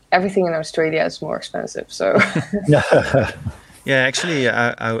 But everything in Australia is more expensive, so... Yeah, actually,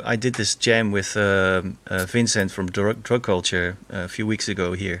 I did this jam with Vincent from Drug Culture a few weeks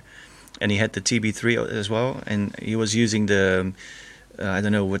ago here, and he had the TB3 as well, and he was using the, I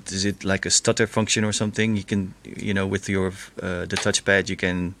don't know, what is it, like a stutter function or something? You can, with your the touchpad, you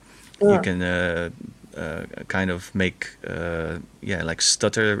can kind of make like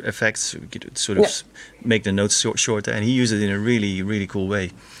stutter effects, sort of make the notes shorter, and he used it in a really, really cool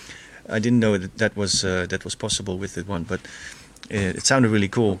way. I didn't know that was possible with the one, but it sounded really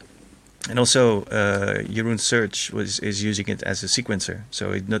cool. And also Jeroen Search is using it as a sequencer,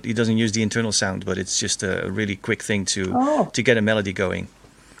 so he doesn't use the internal sound, but it's just a really quick thing to get a melody going.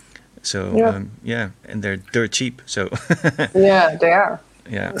 So and they're dirt cheap, so yeah, they are.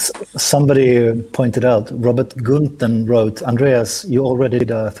 Yeah. Somebody pointed out, Robert Gunten wrote, "Andreas, you already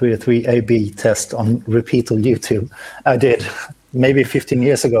did a 303 A/B test on repeat on YouTube." I did. Maybe 15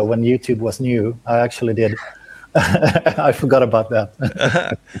 years ago when YouTube was new, I actually did. I forgot about that.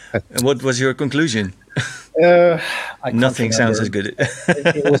 And what was your conclusion? Nothing sounds as good.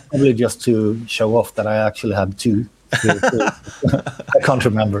 It was probably just to show off that I actually had two. I can't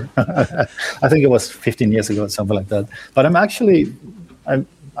remember. I think it was 15 years ago or something like that. But I'm actually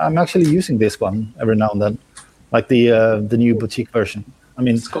using this one every now and then, like the new boutique version. I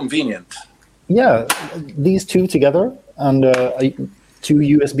mean, it's convenient. Yeah, these two together and two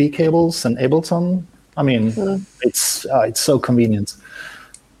USB cables and Ableton. I mean, it's so convenient,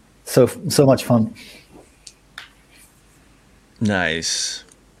 so much fun. Nice.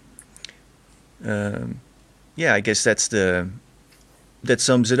 Yeah, I guess that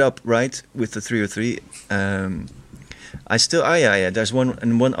sums it up, right? With the 303. There's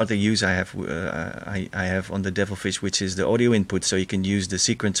one other use I have on the Devilfish, which is the audio input. So you can use the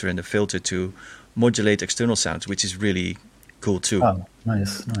sequencer and the filter to modulate external sounds, which is really cool too. Oh,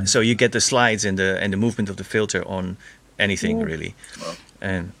 nice. So you get the slides and the movement of the filter on anything really,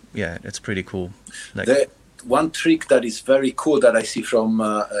 and yeah, that's pretty cool. The one trick that is very cool that I see from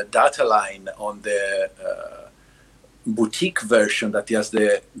Dataline on the boutique version, that has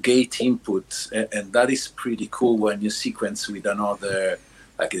the gate input, and that is pretty cool when you sequence with another,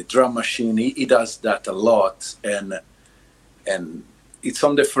 like a drum machine. It does that a lot, and it's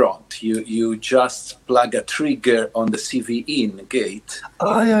on the front. You just plug a trigger on the CV in gate.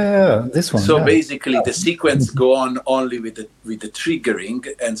 Oh yeah, this one. So basically, the sequence go on only with the triggering,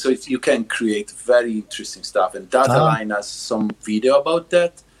 and so you can create very interesting stuff. And Dataline has some video about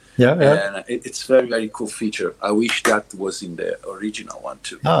that. Yeah. And it's very, very cool feature. I wish that was in the original one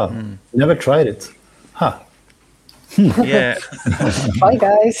too. Oh, never tried it. Huh. Yeah. Bye,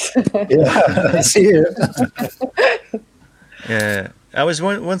 guys. Yeah. See you. Yeah. I was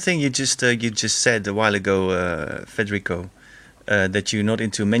one thing you just said a while ago, Federico, that you're not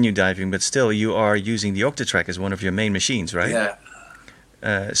into menu diving, but still you are using the Octatrack as one of your main machines, right?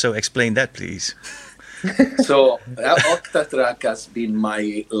 Yeah. So explain that, please. So Octatrack has been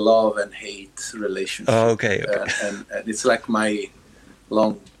my love and hate relationship. Oh, okay. And it's like my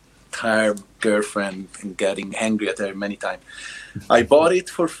long-term girlfriend and getting angry at her many times. I bought it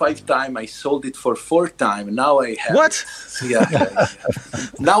for 5 times. I sold it for 4 times. Now I have what? Yeah.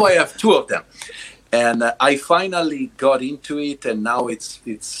 Now I have 2 of them, and I finally got into it. And now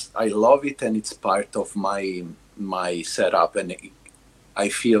it's I love it, and it's part of my setup. And I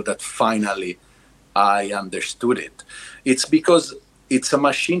feel that finally I understood it. It's because it's a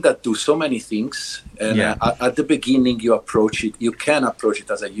machine that do so many things, and at the beginning you can approach it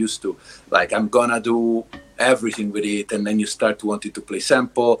as I used to, like I'm gonna do everything with it, and then you start wanting to play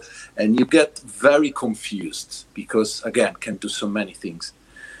sample, and you get very confused because again can do so many things.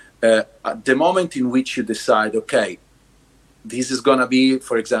 At the moment in which you decide, okay, this is gonna be,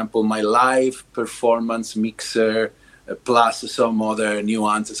 for example, my live performance mixer plus some other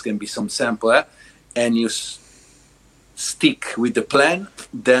nuances, can be some sample, and you stick with the plan,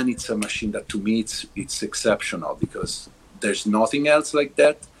 then it's a machine that to me it's exceptional, because there's nothing else like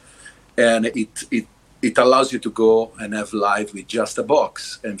that, and it allows you to go and have live with just a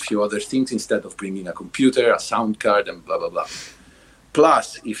box and a few other things instead of bringing a computer, a sound card, and blah blah blah.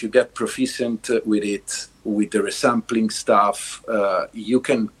 Plus, if you get proficient with it, with the resampling stuff, you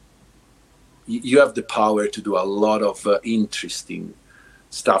have the power to do a lot of interesting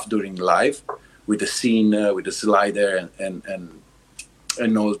stuff during live, with the scene, with the slider,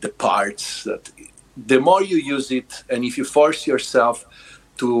 and all the parts. That the more you use it, and if you force yourself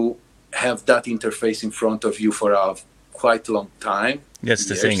to have that interface in front of you for a quite long time, that's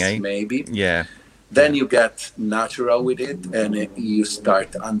the thing, eh? Maybe. Yeah. Then you get natural with it, and you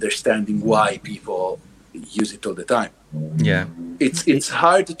start understanding why people use it all the time. Yeah. It's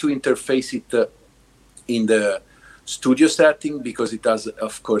hard to interface it in the studio setting, because it has,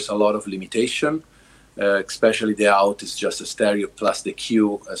 of course, a lot of limitation, especially the out is just a stereo plus the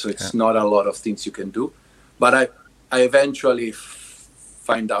Q, so it's not a lot of things you can do. But I eventually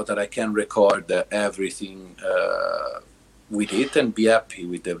find out that I can record everything with it and be happy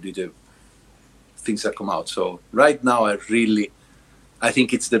with the things that come out. So right now I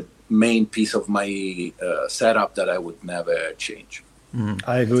think it's the main piece of my setup that I would never change.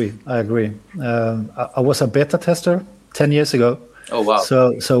 I agree. I was a beta tester 10 years ago. Oh, wow.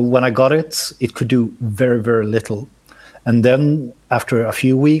 So when I got it, it could do very, very little. And then after a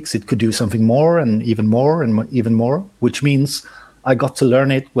few weeks, it could do something more and even more and even more, which means I got to learn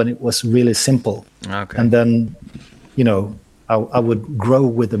it when it was really simple. Okay. And then, I would grow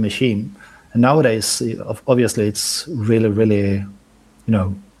with the machine. And nowadays, obviously, it's really, really,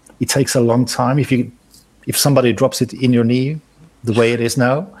 it takes a long time. If somebody drops it in your knee, the way it is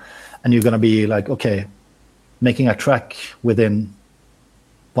now, and you're going to be like, okay, making a track within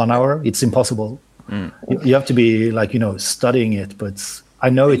 1 hour, it's impossible. You have to be like, studying it, but I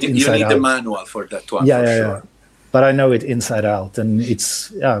know it inside out. You need the manual for that one, sure. But I know it inside out, and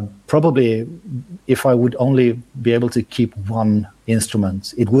it's probably, if I would only be able to keep one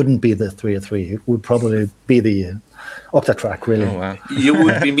instrument, it wouldn't be the 303. It would probably be the Octatrack, really. Oh, wow. You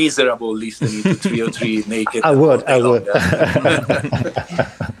would be miserable listening to 303 naked. I would.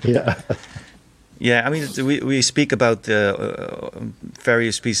 Yeah. Yeah, I mean, we speak about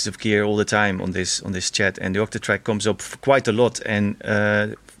various pieces of gear all the time on this chat, and the Octatrack comes up quite a lot, and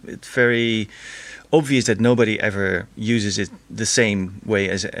it's very obvious that nobody ever uses it the same way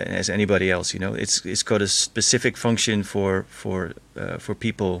as anybody else. It's got a specific function for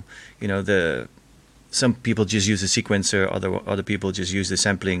people. Some people just use the sequencer, other people just use the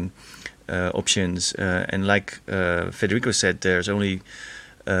sampling options, and like Federico said, there's only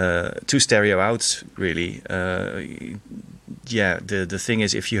 2 stereo outs, really. The thing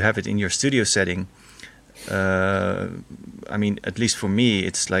is, if you have it in your studio setting, I mean, at least for me,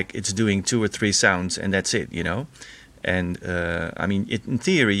 it's like it's doing 2 or 3 sounds, and that's it, And I mean, in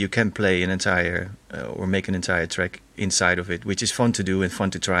theory, you can play an entire or make an entire track inside of it, which is fun to do and fun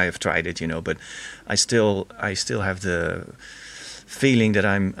to try. I've tried it, but I still have the feeling that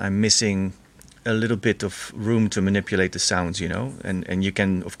I'm missing a little bit of room to manipulate the sounds, and you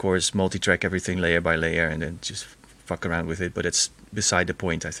can, of course, multi-track everything layer by layer and then just fuck around with it, but it's beside the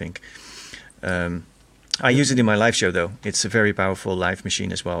point, I think. I use it in my live show, though. It's a very powerful live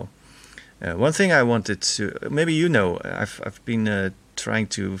machine as well. One thing I wanted to, maybe I've been trying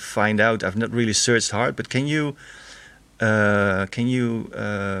to find out. I've not really searched hard, but can you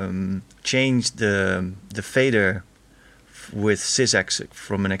change the fader with Sysax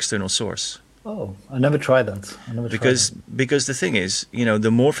from an external source. Oh, I never tried that. Because the thing is, the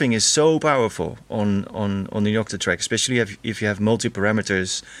morphing is so powerful on the Octatrack, especially if you have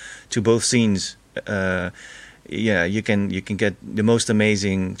multi-parameters to both scenes. You can get the most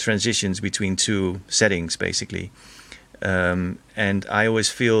amazing transitions between two settings, basically. And I always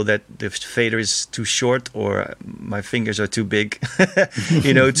feel that the fader is too short or my fingers are too big,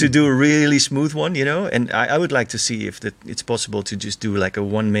 to do a really smooth one, And I would like to see if it's possible to just do like a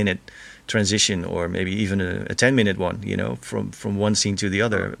 1 minute transition or maybe even a 10-minute one, from one scene to the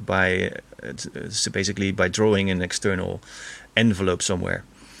other basically by drawing an external envelope somewhere.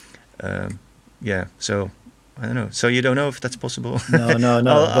 So I don't know. So you don't know if that's possible? No.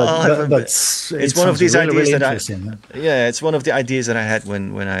 But it's one of these ideas really it's one of the ideas that I had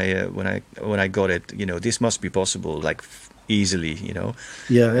when I got it. This must be possible, like easily. And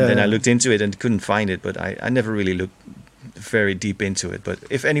then I looked into it and couldn't find it, but I never really looked very deep into it. But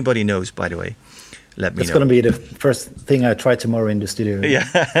if anybody knows, by the way, let me know. It's going to be the first thing I try tomorrow in the studio. Yeah.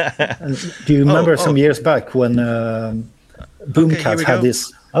 And do you remember some years back when Boomcat had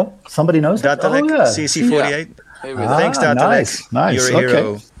this? Oh, somebody knows that? Datalek CC48. Yeah. Thanks, Datalek. Nice. You're a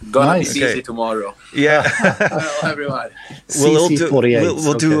hero. Gonna be busy tomorrow. Yeah. Everyone. We'll all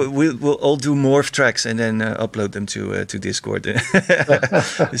do morph tracks and then upload them to Discord.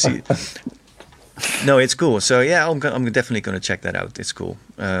 No, it's cool. So yeah, I'm definitely going to check that out. It's cool.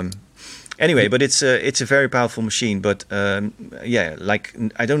 Anyway, but it's a very powerful machine. But like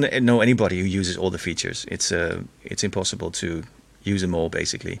I don't know anybody who uses all the features. It's impossible to use them all,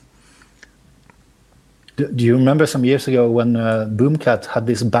 basically. Do you remember some years ago when Boomcat had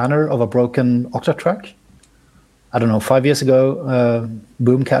this banner of a broken Octatrack? I don't know, 5 years ago,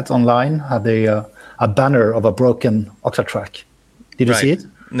 Boomcat online had a banner of a broken Octatrack. Did you see it?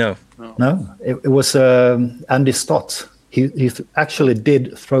 No. It was Andy Stott. He actually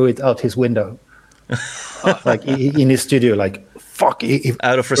did throw it out his window, like in his studio, like fuck. He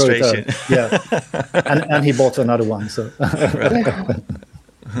out of frustration. Yeah, and he bought another one. So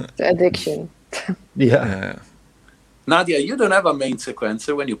the addiction. Yeah. Nadia, you don't have a main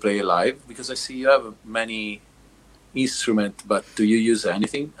sequencer when you play live, because I see you have many instruments, but do you use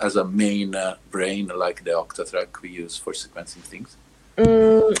anything as a main brain like the Octatrack we use for sequencing things?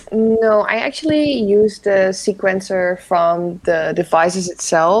 No, I actually use the sequencer from the devices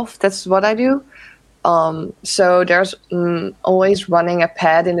itself. That's what I do. So there's always running a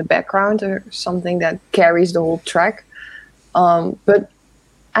pad in the background or something that carries the whole track. But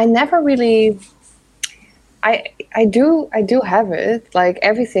I never really. I do have it, like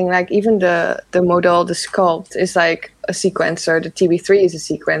everything, like even the model, the Sculpt is like a sequencer. The TB3 is a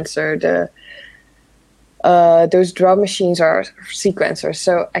sequencer. Those drum machines are sequencers.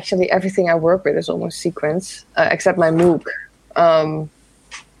 So actually everything I work with is almost sequence, except my Moog.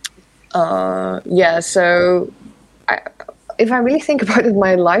 So if I really think about it,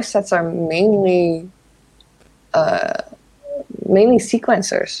 my live sets are mainly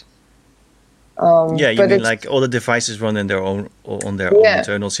sequencers. You mean like all the devices run in their own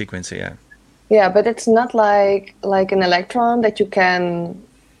internal sequencer, yeah. Yeah, but it's not like an Electron that you can.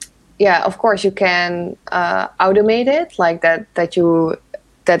 Yeah, of course you can automate it like that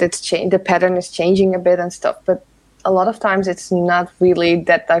it's the pattern is changing a bit and stuff. But a lot of times it's not really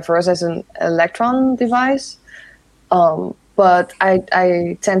that diverse as an Electron device. But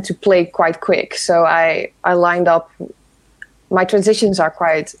I tend to play quite quick, so I lined up. My transitions are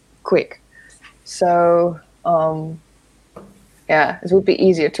quite quick. So, it would be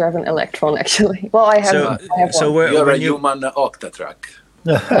easier to have an Electron, actually. Well, I have one. You're a human Octatrack.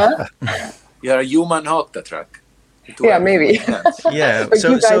 Huh? You're a human Octatrack. Yeah, maybe. Yeah. But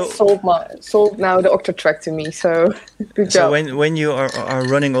you guys sold now the Octatrack to me, so good job. So when you are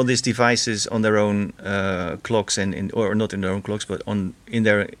running all these devices on their own clocks or not in their own clocks, but in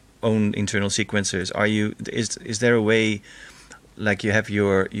their own internal sequencers, is there a way, like you have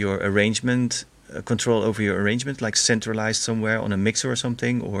your arrangement control over your arrangement, like centralized somewhere on a mixer or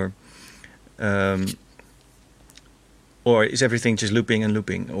something, or is everything just looping and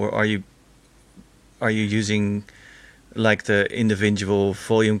looping, or are you using like the individual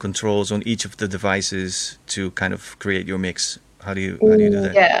volume controls on each of the devices to kind of create your mix? How do you do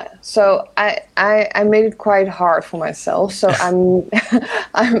that? Yeah, so I made it quite hard for myself. So I'm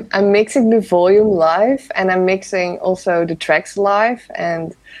mixing the volume live, and I'm mixing also the tracks live.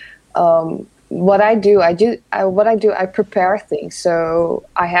 And what I do, I prepare things. So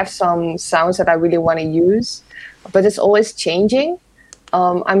I have some sounds that I really want to use, but it's always changing.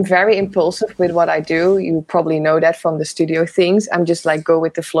 I'm very impulsive with what I do. You probably know that from the studio things. I'm just like go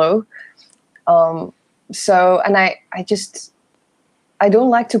with the flow. So, and I don't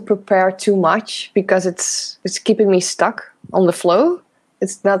like to prepare too much because it's keeping me stuck on the flow.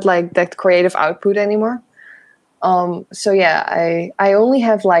 It's not like that creative output anymore. So yeah, I only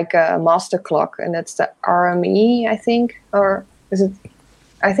have like a master clock, and that's the RME, I think, or is it?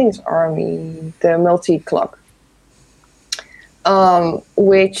 I think it's RME, the multi clock,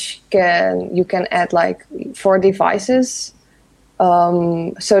 which you can add like 4 devices,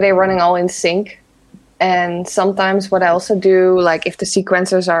 so they're running all in sync. And sometimes what I also do, like if the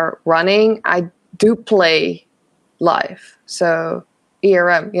sequencers are running, I do play live. So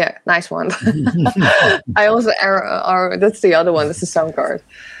ERM, yeah, nice one. I also that's the other one. That's the sound card.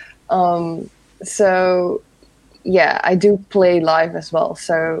 So yeah, I do play live as well.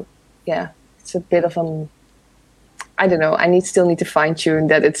 So yeah, it's a bit of I don't know. I still need to fine tune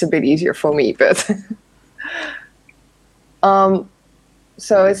that. It's a bit easier for me, but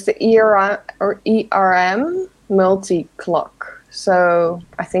so it's the ERM multi clock. So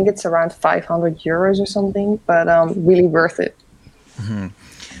I think it's around €500 or something, but really worth it. Mm-hmm.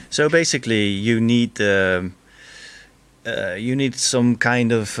 So basically, you need some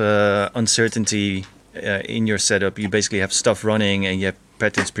kind of uncertainty in your setup. You basically have stuff running and you have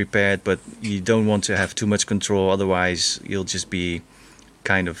patterns prepared, but you don't want to have too much control. Otherwise, you'll just be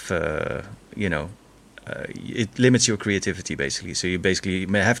kind of, it limits your creativity basically. So you basically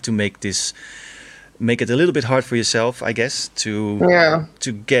may have to make it a little bit hard for yourself, I guess, to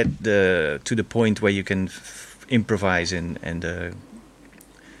get to the point where you can improvise and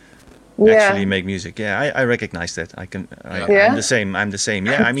actually make music. Yeah, I recognize that. I'm the same.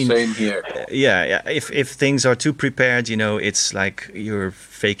 Yeah, I mean, same here. Yeah. If things are too prepared, it's like you're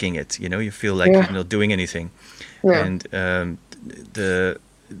faking it. You feel like you're not doing anything. Yeah. And the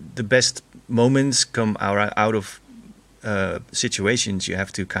best moments come out of situations you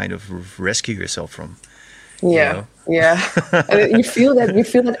have to kind of rescue yourself from. Yeah. And you feel that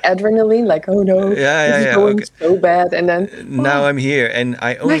adrenaline, like, oh no, this is going so bad, and then now I'm here and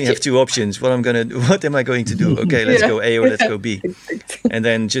I only have 2 options. What am I going to do? Okay, let's go A or let's go B, and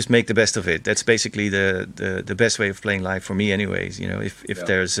then just make the best of it. That's basically the best way of playing live for me, anyways. If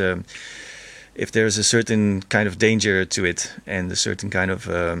there's a certain kind of danger to it and a certain kind of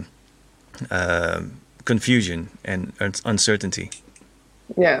confusion and uncertainty.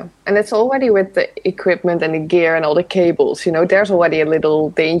 Yeah, and it's already with the equipment and the gear and all the cables, there's already a little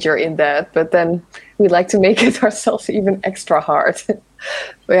danger in that, but then we like to make it ourselves even extra hard.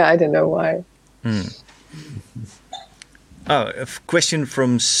 But yeah, I don't know why. Oh, a question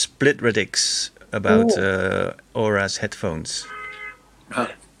from Split Radix about Aura's headphones.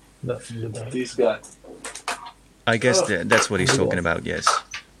 This guy. I guess that's what he's talking about, yes.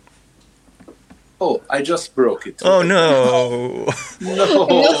 Oh, I just broke it. Oh, no.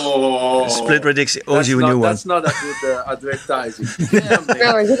 No. Split Radix owes you a new one. That's not a good advertising. Damn,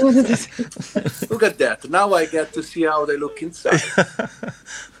 look at that. Now I get to see how they look inside.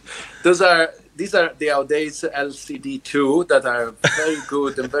 These are the Audace LCD2 that are very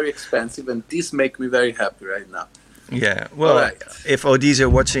good and very expensive, and these make me very happy right now. Yeah, well, if Audace are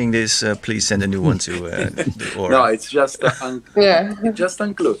watching this, please send a new one to the Aura. No, it's just just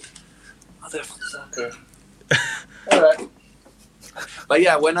unglued. Motherfucker. All right. But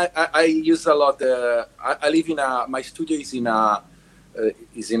yeah, when I use a lot, I live in my studio is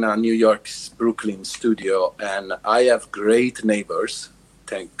in a New York's Brooklyn studio, and I have great neighbors,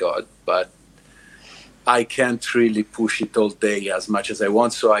 thank God, but I can't really push it all day as much as I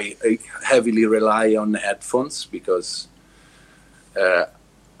want, so I heavily rely on headphones because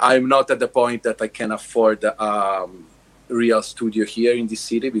I'm not at the point that I can afford real studio here in the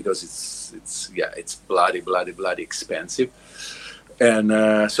city because it's bloody expensive, and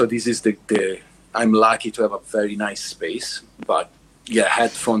so this is the I'm lucky to have a very nice space, but yeah,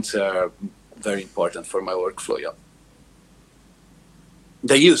 headphones are very important for my workflow. Yeah,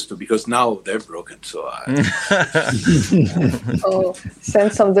 they used to, because now they're broken. So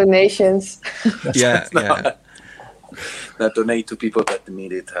send some donations. Yeah. Not donate to people that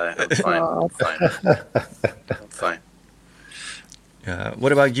need it. I'm fine.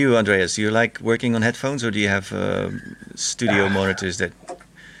 What about you, Andreas? Do you like working on headphones, or do you have studio monitors that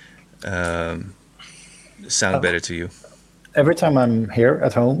sound better to you? Every time I'm here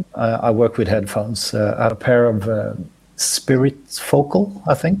at home, I work with headphones. I have a pair of Spirit Focal,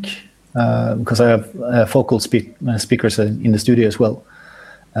 I think, because I have Focal speakers in the studio as well.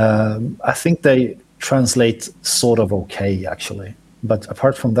 I think they translate sort of okay, actually. But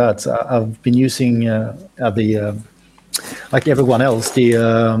apart from that, I've been using like everyone else, the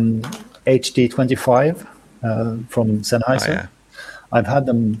HD25 from Sennheiser. Oh, yeah. I've had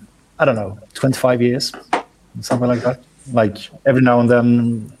them I don't know, 25 years, something like that. Like every now and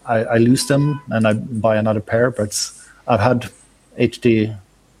then I lose them and I buy another pair, but I've had HD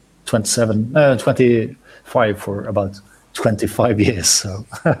 25 for about 25 years. So,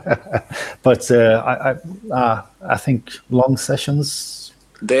 but I think long sessions.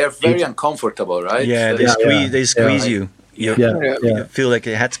 They are very uncomfortable, right? Yeah, they squeeze you. You feel like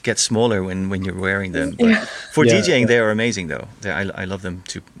your hat gets smaller when you're wearing them. But for DJing, they are amazing though. I love them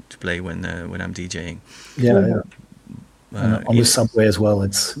to play when I'm DJing. On the subway as well,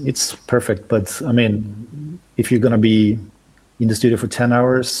 it's perfect. But I mean, if you're gonna be in the studio for 10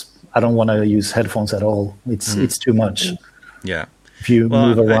 hours, I don't want to use headphones at all. It's too much. Yeah. If you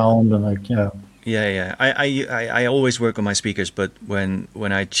move around and like I always work on my speakers, but when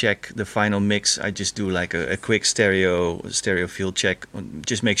I check the final mix, I just do like a quick stereo field check,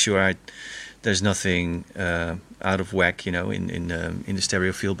 just make sure there's nothing out of whack, in the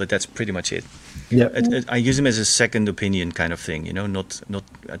stereo field. But that's pretty much it. Yeah, I use them as a second opinion kind of thing, Not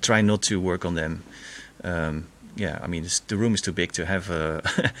I try not to work on them. I mean, the room is too big to have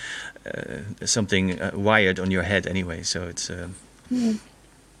something wired on your head anyway. So it's.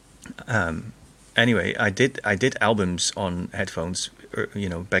 Anyway, I did albums on headphones,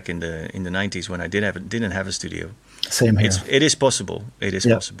 back in the 90s when I didn't have a studio. Same here. It is possible. It is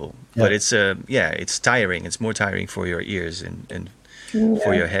possible, but it's it's tiring. It's more tiring for your ears and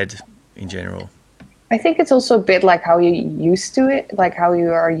for your head in general. I think it's also a bit like how you used to it, like how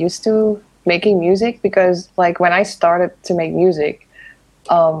you are used to making music. Because like when I started to make music,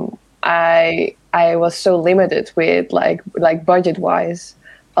 I was so limited with like budget wise.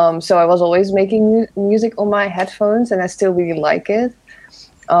 So I was always making music on my headphones, and I still really like it.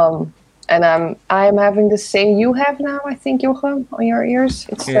 And I'm having the same you have now, I think, Jochem, on your ears.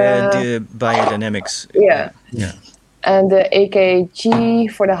 It's the Biodynamics. Yeah. And the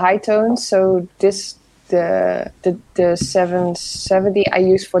AKG for the high tones. So the 770 I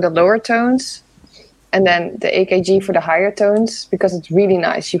use for the lower tones, and then the AKG for the higher tones, because it's really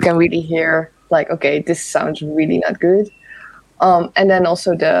nice. You can really hear like, okay, this sounds really not good. And then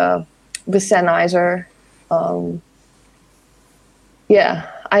also the Sennheiser.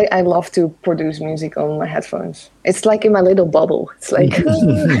 I love to produce music on my headphones. It's like in my little bubble. It's like,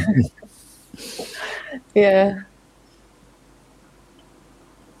 yeah.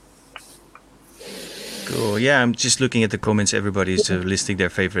 Cool. Yeah, I'm just looking at the comments. Everybody's listing their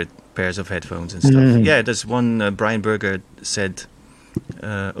favorite pairs of headphones and stuff. Yeah, there's one. Brian Berger said,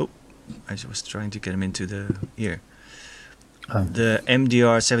 I was trying to get him into the ear. The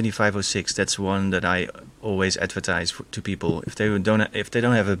MDR 7506. That's one that I always advertise to people. If they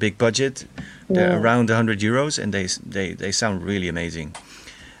don't have a big budget, they're around €100, and they sound really amazing.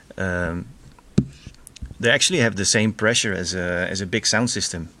 They actually have the same pressure as a big sound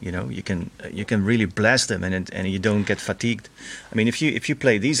system. You can really blast them, and you don't get fatigued. I mean, if you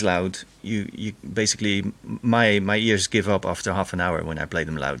play these loud, you basically my ears give up after half an hour when I play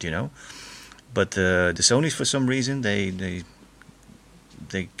them loud. But the Sonys, for some reason, they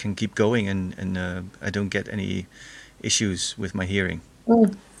can keep going, and I don't get any issues with my hearing.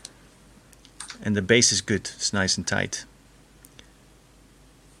 And the bass is good. It's nice and tight.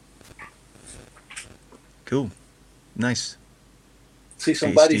 Cool. Nice. See,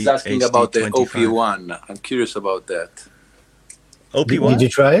 somebody's asking about the OP1. I'm curious about that. OP1? Did you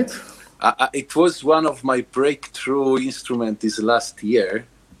try it? It was one of my breakthrough instruments this last year.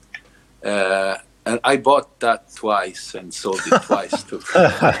 And I bought that twice and sold it twice too.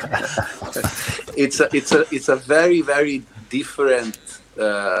 It's a very, very different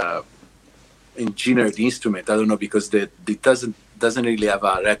engineered instrument. I don't know, because it doesn't really have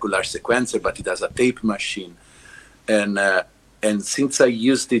a regular sequencer, but it has a tape machine. And since I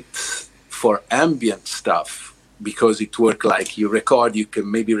used it for ambient stuff, because it worked like you can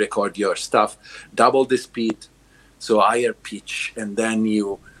maybe record your stuff, double the speed, so higher pitch, and then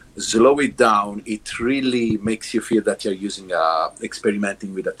you slow it down. It really makes you feel that you're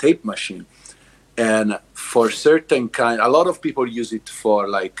experimenting with a tape machine. And for certain a lot of people use it for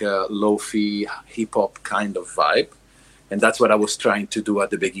like a lo-fi hip hop kind of vibe. And that's what I was trying to do at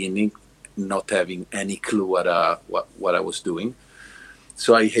the beginning, not having any clue what I was doing.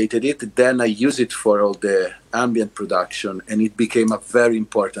 So I hated it. Then I used it for all the ambient production, and it became a very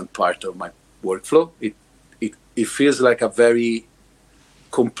important part of my workflow. It feels like a very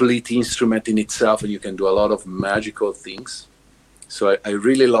complete instrument in itself, and you can do a lot of magical things. So I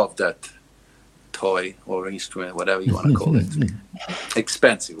really love that toy or instrument, whatever you want to call it.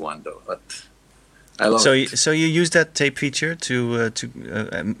 Expensive one though, but I love it. So you use that tape feature to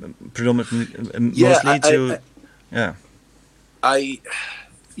predominantly mostly to.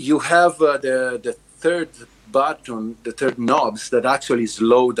 you have the third button, the third knobs that actually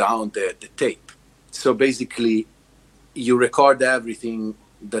slow down the tape. So basically, you record everything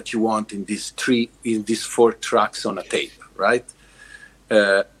that you want in these 4 tracks on a tape, right?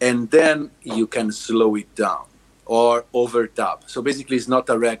 And then you can slow it down or overdub. So basically, it's not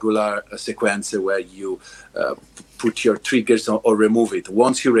a regular sequencer where you put your triggers on or remove it.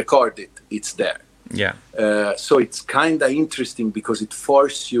 Once you record it, it's there. Yeah. So it's kind of interesting because it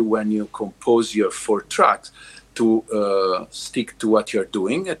forces you, when you compose your 4 tracks, to stick to what you're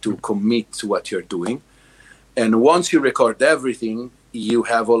doing, to commit to what you're doing. And once you record everything, you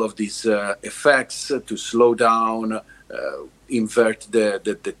have all of these effects to slow down, invert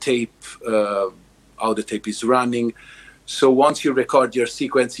the tape, how the tape is running. So once you record your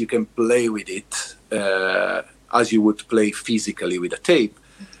sequence, you can play with it as you would play physically with a tape.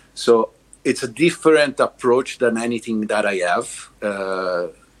 So it's a different approach than anything that I have.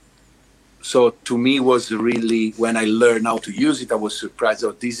 So to me was really, when I learned how to use it, I was surprised.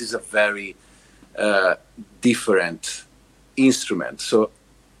 Oh, this is a very different instrument. So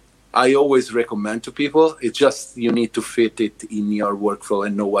I always recommend to people, it's just you need to fit it in your workflow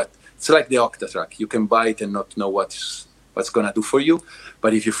and know what. It's like the Octatrack. You can buy it and not know what's going to do for you.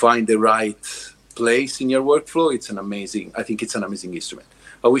 But if you find the right place in your workflow, I think it's an amazing instrument.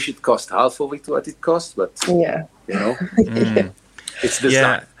 I wish it cost half of it what it costs, but yeah, it's design.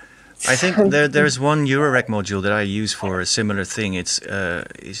 Yeah. I think there's one Eurorack module that I use for a similar thing. It's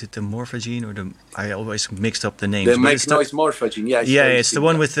is it the Morphagene or I always mixed up the names. The Make Noise Morphagene, yeah. It's the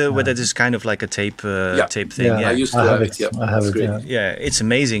one with that is kind of like a tape tape thing. Yeah, I used to have it. I have it. Yeah, it's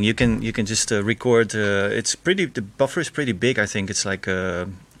amazing. You can just record. It's pretty. The buffer is pretty big. I think it's like a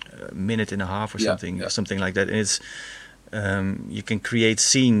minute and a half or something like that. And it's you can create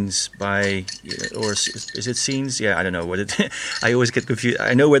scenes by, or is it scenes? Yeah, I don't know what it. I always get confused.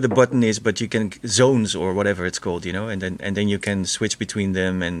 I know where the button is, but you can zones or whatever it's called, and then you can switch between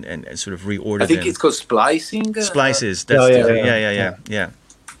them and sort of reorder. I think them. It's called splicing. Splices. That's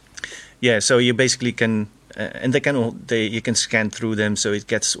yeah. So you basically can. And you can scan through them, so it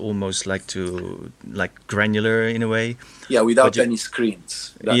gets almost like granular in a way. Yeah, without any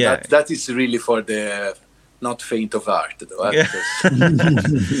screens. That is really for the not faint of heart, though. Yeah.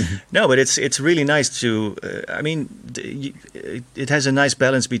 No, but it's really nice to. It has a nice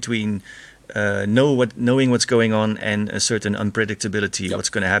balance between knowing what's going on and a certain unpredictability, what's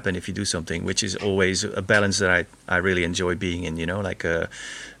going to happen if you do something, which is always a balance that I really enjoy being in. You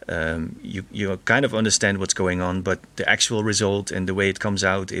kind of understand what's going on, but the actual result and the way it comes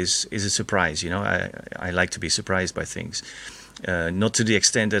out is a surprise. I like to be surprised by things. Not to the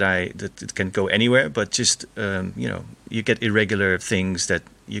extent that it can go anywhere, but just you get irregular things that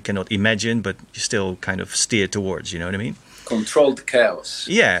you cannot imagine, but you still kind of steer towards. You know what I mean? Controlled chaos.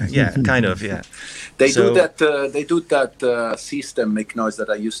 Yeah, kind of. Yeah. They do that system Make Noise that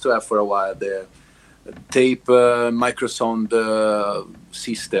I used to have for a while. The tape microsound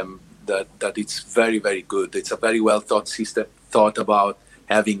system that it's very, very good. It's a very well thought system. Thought about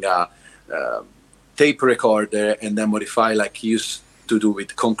having a tape recorder and then modify like you used to do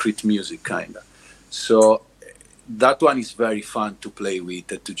with concrete music, kind of. So that one is very fun to play with,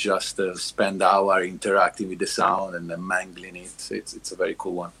 to just spend hour interacting with the sound and then mangling it. It's a very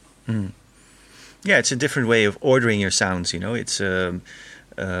cool one. Mm. Yeah, it's a different way of ordering your sounds. It's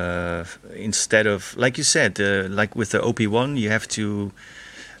instead of, like you said, like with the OP1,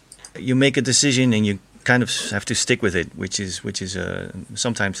 you make a decision and you kind of have to stick with it, which is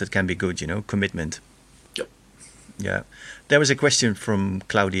sometimes that can be good, commitment. Yep. Yeah. There was a question from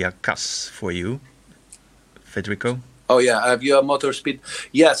Claudia Cass for you, Federico. Oh yeah, have you a motor speed?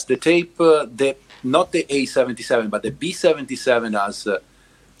 Yes, the tape, not the A77, but the B77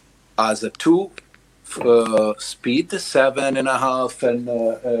 has a 2 speed, 7.5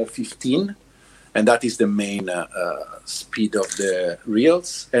 and 15. And that is the main speed of the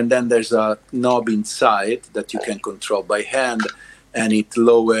reels. And then there's a knob inside that you can control by hand, and it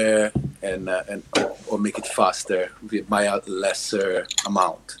lower or make it faster by a lesser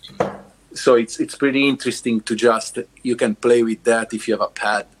amount. So it's pretty interesting to you can play with that. If you have a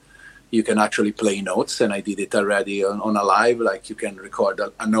pad, you can actually play notes. And I did it already on a live, like you can record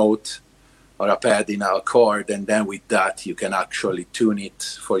a note or a pad in a chord, and then with that you can actually tune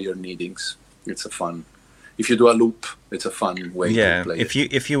it for your needings. It's if you do a loop, it's a fun way to play it.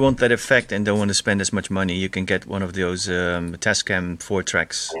 If you want that effect and don't want to spend as much money, you can get one of those Tascam 4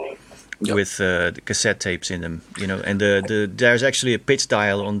 tracks with the cassette tapes in them, and there's actually a pitch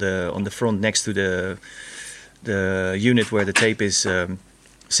dial on the front next to the unit where the tape is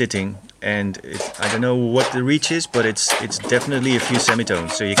sitting, and I don't know what the reach is, but it's definitely a few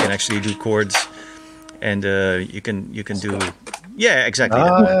semitones, so you can actually do chords, and you can do. Yeah, exactly.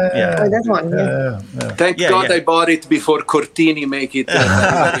 Oh, that one. Thank God I bought it before Cortini make it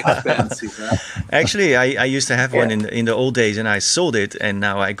very expensive. Huh? Actually, I used to have one in the old days, and I sold it, and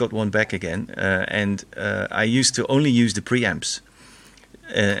now I got one back again. And I used to only use the preamps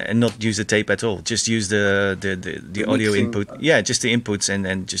and not use the tape at all. Just use the audio mixing. input. Yeah, just the inputs, and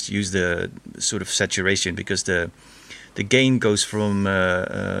then just use the sort of saturation, because the gain goes from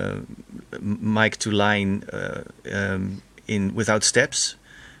mic to line in without steps.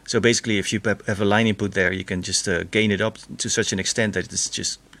 So basically, if you have a line input there, you can just gain it up to such an extent that it's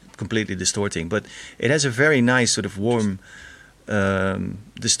just completely distorting. But it has a very nice sort of warm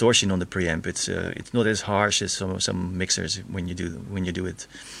distortion on the preamp. It's not as harsh as some mixers when you do it.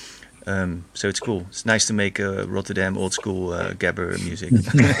 So it's cool. It's nice to make Rotterdam old school gabber music.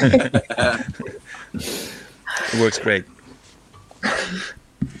 It works great.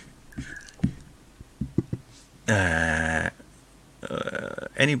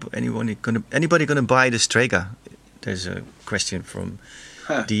 Anybody gonna buy the Strega? There's a question from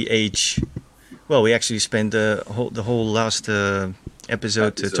DH. Well, we actually spent the whole last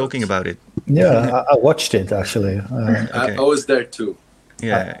episode talking about it. Yeah, I watched it actually. Okay. I was there too.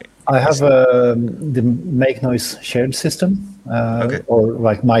 Yeah, I have the Make Noise shared system, or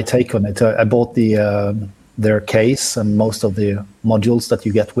like my take on it. I bought their case and most of the modules that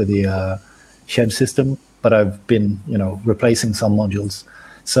you get with the shared system, but I've been, replacing some modules.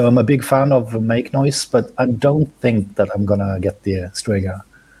 So I'm a big fan of Make Noise, but I don't think that I'm gonna get the Strega.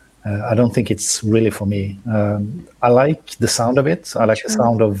 I don't think it's really for me. I like the sound of it. I like the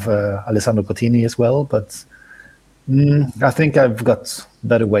sound of Alessandro Cortini as well, but I think I've got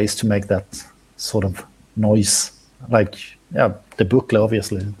better ways to make that sort of noise, like the Buchla,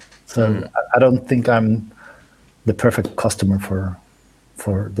 obviously. So I don't think I'm the perfect customer for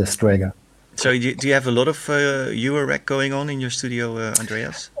the Strega. So do you have a lot of Eurorack going on in your studio,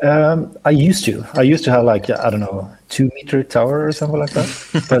 Andreas? I used to have like, I don't know, 2-meter tower or something like that.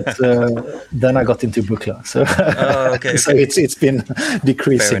 But then I got into Buchla, so okay. So it's been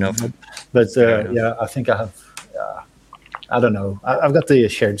decreasing. Fair enough. But I think I have. I don't know. I've got the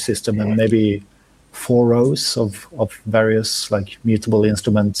shared system and maybe 4 rows of various like mutable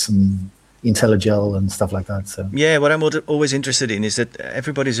instruments and IntelliGel and stuff like that. So yeah, what I'm always interested in is that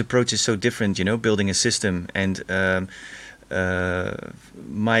everybody's approach is so different, building a system. And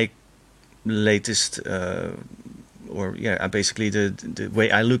my latest basically the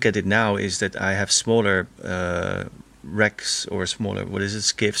way I look at it now is that I have smaller racks or smaller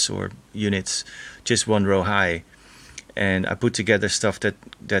skiffs or units, just 1 row high, and I put together stuff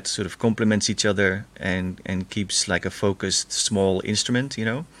that sort of complements each other and keeps like a focused small instrument,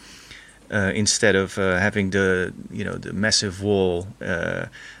 instead of having the massive wall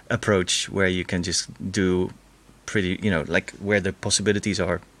approach where you can just do pretty, like where the possibilities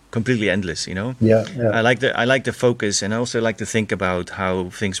are completely endless. Yeah. I like the focus, and I also like to think about how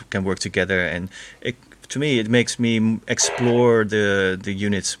things can work together. And to me, it makes me explore the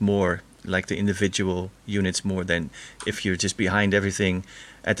units more, like the individual units more than if you're just behind everything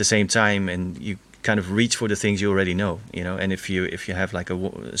at the same time and you kind of reach for the things you already know. And if you have like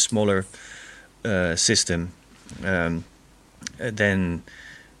a smaller system, then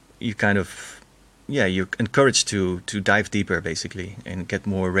you kind of you're encouraged to dive deeper basically and get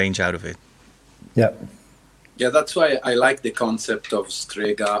more range out of it. Yeah, that's why I like the concept of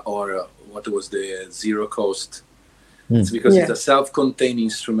Strega or what was the Zero Coast. It's because it's a self-contained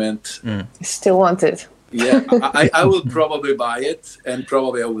instrument. Still want it. Yeah, I will probably buy it, and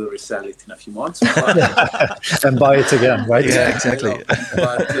probably I will resell it in a few months. But, and buy it again, right? Yeah, exactly.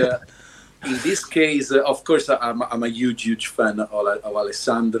 But in this case, of course, I'm a huge fan of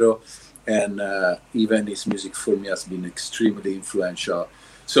Alessandro, and even his music for me has been extremely influential.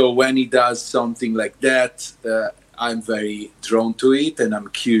 So when he does something like that, I'm very drawn to it, and I'm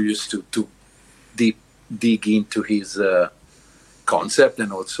curious to dig into his concept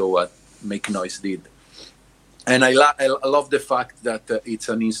and also what Make Noise did. And I love the fact that it's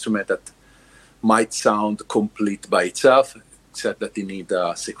an instrument that might sound complete by itself, except that you need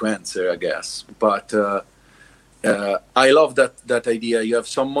a sequencer, I guess. But I love that idea. You have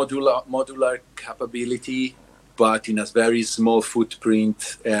some modular capability, but in a very small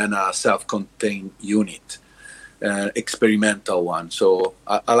footprint and a self-contained unit. Experimental one, so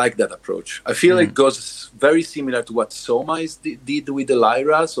I like that approach. I feel it goes very similar to what Soma did with the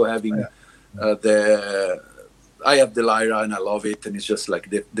Lyra. So having I have the Lyra and I love it, and it's just like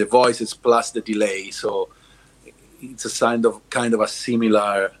the voices plus the delay. So it's a kind of a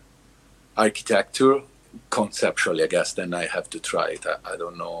similar architecture conceptually, I guess. Then I have to try it. I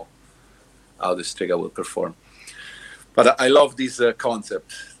don't know how the Strega will perform, but I love this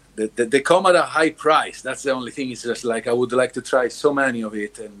concept. They come at a high price. That's the only thing. It's just like I would like to try so many of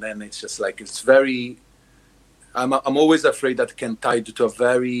it, and then it's just like it's very. I'm always afraid that it can tie to a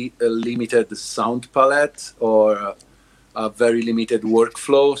very limited sound palette or a very limited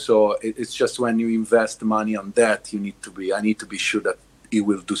workflow. So it's just when you invest money on that, I need to be sure that it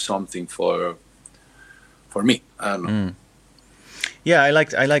will do something for me. I don't know. Yeah, I like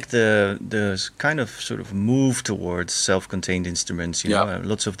the kind of sort of move towards self-contained instruments. You know,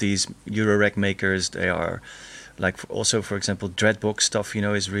 lots of these Eurorack makers, they are like also, for example, Dreadbox stuff. You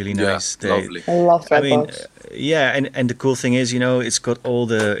know, is really nice. Lovely. I love Dreadbox. And the cool thing is, you know, it's got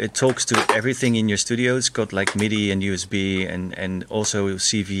it talks to everything in your studio. It's got like MIDI and USB and also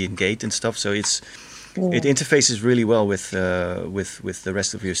CV and gate and stuff. So it interfaces really well with the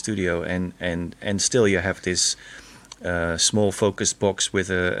rest of your studio, and still you have this small focused box with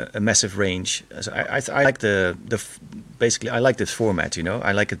a massive range. So I like basically I like this format. You know,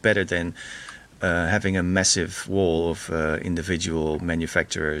 I like it better than having a massive wall of individual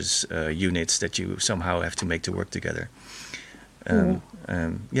manufacturers' units that you somehow have to make to work together. It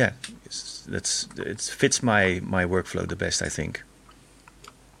fits my workflow the best, I think.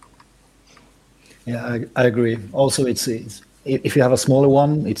 Yeah, I agree. Also, it's if you have a smaller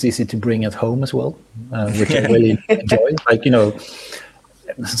one, it's easy to bring at home as well, which I really enjoy. Like, you know,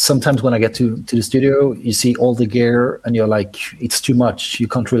 sometimes when I get to the studio, you see all the gear and you're like, it's too much. You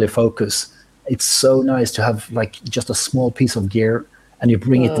can't really focus. It's so nice to have like just a small piece of gear and you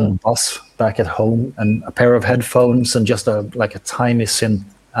bring it in the bus back at home and a pair of headphones and just a tiny synth,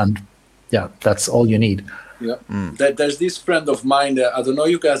 and yeah, that's all you need. Yeah. There's this friend of mine that, I don't know,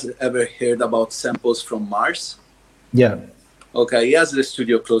 you guys ever heard about Samples from Mars? Yeah. Okay, he has the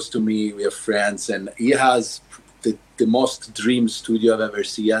studio close to me. We are friends, and he has the most dream studio I've ever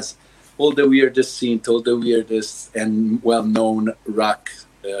seen. He has all the weirdest synth, all the weirdest and well-known rack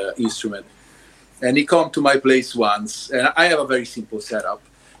instrument. And he come to my place once, and I have a very simple setup.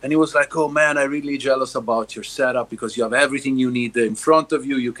 And he was like, "Oh man, I'm really jealous about your setup because you have everything you need in front of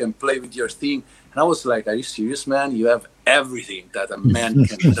you. You can play with your thing." And I was like, "Are you serious, man? You have everything that a man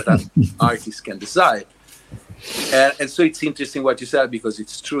can, that an artist can desire." And so it's interesting what you said, because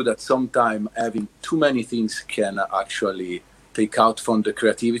it's true that sometimes having too many things can actually take out from the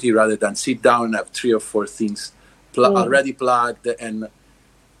creativity, rather than sit down and have 3 or 4 things already plugged. And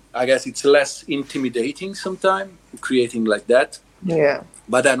I guess it's less intimidating sometimes creating like that. Yeah.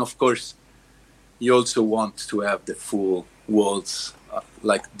 But then, of course, you also want to have the full walls,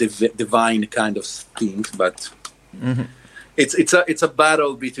 like divine kind of things. But it's a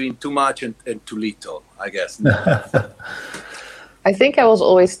battle between too much and too little, I guess. I think I was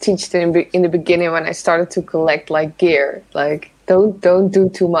always taught in the beginning when I started to collect like gear, like don't do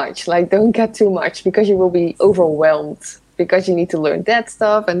too much, like don't get too much, because you will be overwhelmed, because you need to learn that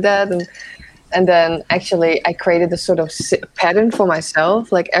stuff and that. And then actually I created a sort of pattern for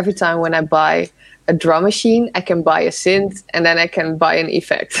myself. Like every time when I buy a drum machine, I can buy a synth, and then I can buy an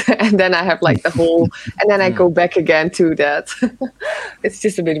effect. And then I have like the whole, and then I go back again to that. It's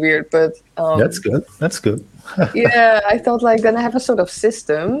just a bit weird, but That's good. yeah, I thought like then I have a sort of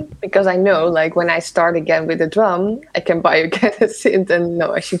system, because I know like when I start again with the drum, I can buy again a synth, and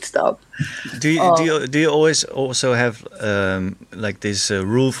no, I should stop. Do you always also have like this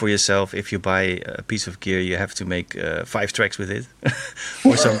rule for yourself? If you buy a piece of gear, you have to make 5 tracks with it,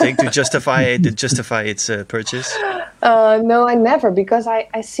 or something to justify its purchase? No, I never, because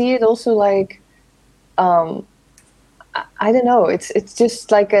I see it also like I don't know. It's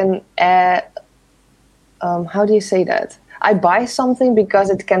just like an how do you say that? I buy something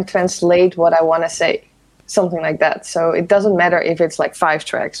because it can translate what I want to say, something like that. So it doesn't matter if it's like 5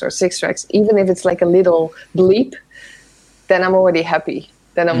 tracks or 6 tracks, even if it's like a little bleep, then I'm already happy.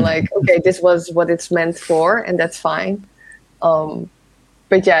 Then I'm like, okay, this was what it's meant for, and that's fine.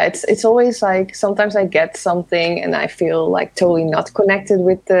 But yeah, it's always like sometimes I get something and I feel like totally not connected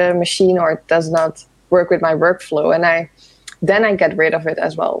with the machine, or it does not work with my workflow, and then I get rid of it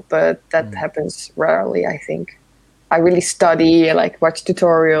as well. But that happens rarely, I think. I really study, like watch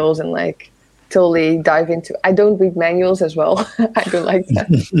tutorials, and like totally dive into. I don't read manuals as well. I don't like that.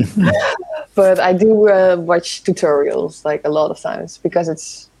 But I do watch tutorials like a lot of times, because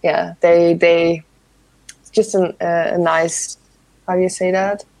it's they it's just a nice, how do you say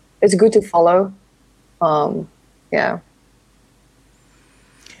that? It's good to follow.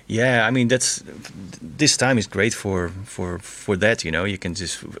 Yeah, I mean this time is great for that. You know, you can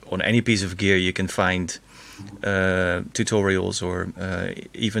just on any piece of gear you can find tutorials or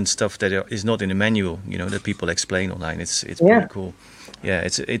even stuff that is not in the manual. You know, that people explain online. It's pretty cool. Yeah,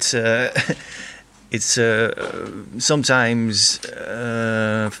 it's it's sometimes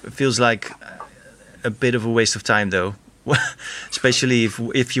feels like a bit of a waste of time though. Especially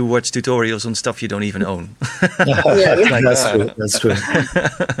if you watch tutorials on stuff you don't even own. Like, that's true.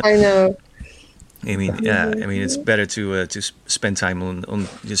 I know. I mean, yeah. I mean, it's better to spend time on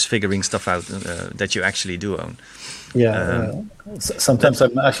just figuring stuff out that you actually do own. Yeah. Sometimes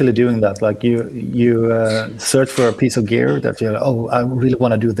I'm actually doing that. Like you search for a piece of gear that you're, oh, I really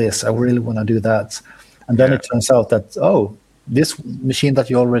want to do this. I really want to do that, and then it turns out that this machine that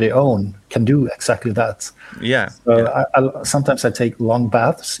you already own can do exactly that. Yeah. So sometimes I take long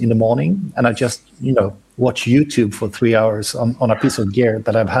baths in the morning, and I just watch YouTube for 3 hours on a piece of gear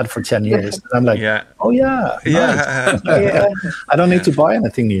that I've had for 10 years. And I'm like, oh yeah, nice. I don't need to buy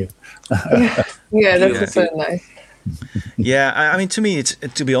anything new. That's so nice. Yeah, I mean, to me,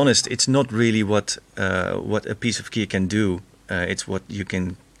 to be honest, it's not really what a piece of gear can do. It's what you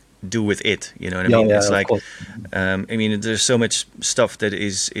can do with it. You know what I mean? It's like, I mean, there's so much stuff that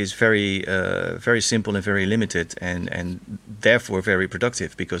is very very simple and very limited, and therefore very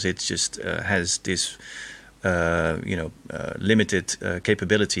productive because it just has this limited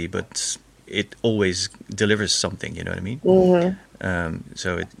capability, but it always delivers something. You know what I mean? Mm-hmm.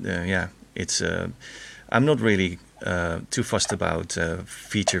 So it's I'm not really too fussed about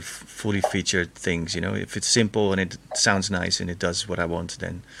fully featured things. You know, if it's simple and it sounds nice and it does what I want,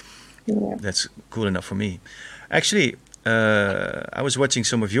 then that's cool enough for me. Actually, I was watching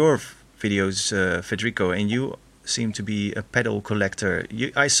some of your videos, Federico, and you seem to be a pedal collector.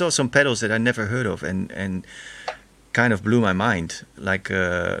 I saw some pedals that I never heard of, and kind of blew my mind. Like,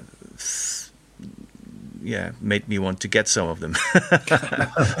 made me want to get some of them.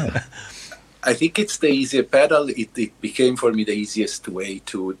 I think it's the easier pedal. It became for me the easiest way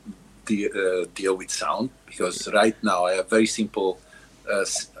to deal with sound, because right now I have very simple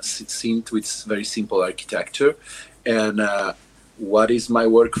synth with very simple architecture, and what is my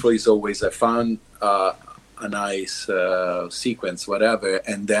workflow is always I found a nice sequence, whatever,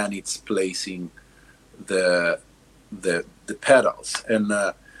 and then it's placing the pedals, and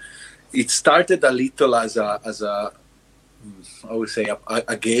it started a little as a I would say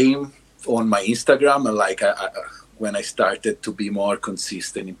a game on my Instagram, and like when I started to be more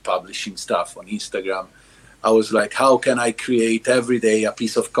consistent in publishing stuff on Instagram, I was like, how can I create every day a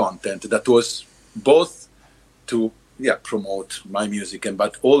piece of content that was both to promote my music,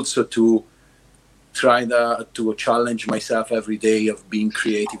 but also to try to challenge myself every day of being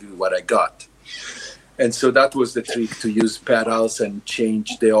creative with what I got. And so that was the trick, to use pedals and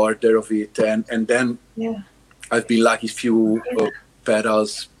change the order of it. And then I've been lucky, few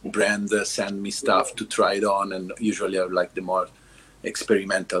pedals brand send me stuff to try it on, and usually I like the more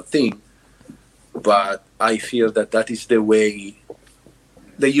experimental thing. But I feel that is the way.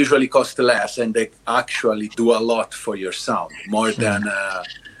 They usually cost less, and they actually do a lot for your sound, more than a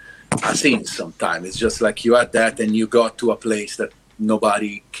synth sometimes. It's just like you add that and you got to a place that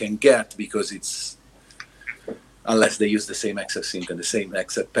nobody can get, because it's, unless they use the same exact synth and the same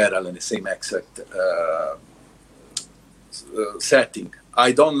exact pedal and the same exact setting.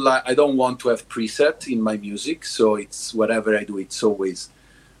 I don't want to have preset in my music, so it's whatever I do, it's always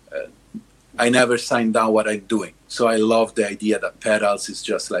I never sign down what I'm doing. So I love the idea that pedals is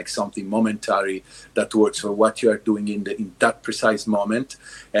just like something momentary that works for what you are doing in that precise moment,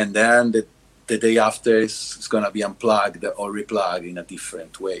 and then the day after it's gonna be unplugged or replugged in a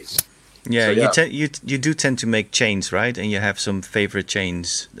different way. Yeah, so, you do tend to make chains, right? And you have some favorite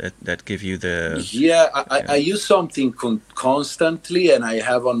chains that give you the... Yeah, I use something constantly, and I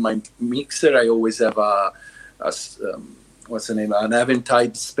have on my mixer, I always have what's the name? An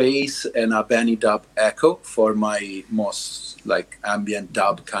Eventide Space and a Benny Dub Echo for my most like ambient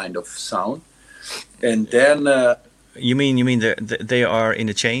dub kind of sound. And then... You mean they are in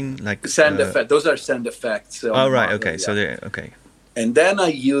a chain? Like send effect. Those are send effects. Oh, right, okay. So they're... Okay. And then I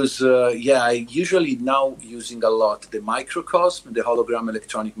use, I usually now using a lot the Microcosm, the hologram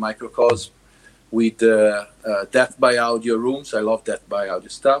electronic Microcosm with Death by Audio rooms. I love Death by Audio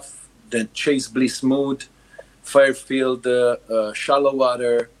stuff. Then Chase Bliss Mood, Fairfield, Shallow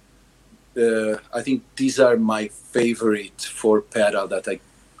Water. I think these are my favorite for pedal that I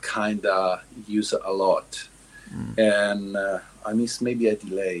kind of use a lot. And I miss maybe a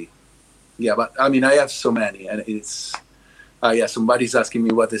delay. Yeah, but I mean, I have so many, and it's... Yeah, somebody's asking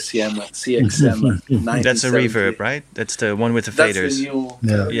me what the CXM 1970. That's a reverb, right? That's the one with the faders. That's the new.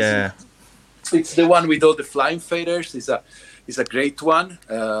 Yeah. It's the one with all the flying faders. It's a great one.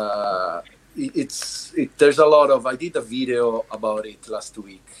 There's a lot of. I did a video about it last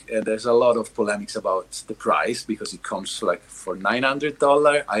week, and there's a lot of polemics about the price because it comes like for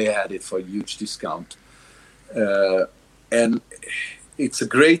 $900. I had it for a huge discount, and it's a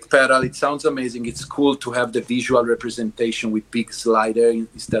great pedal. It sounds amazing. It's cool to have the visual representation with big slider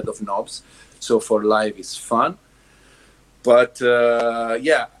instead of knobs. So for live, it's fun. But I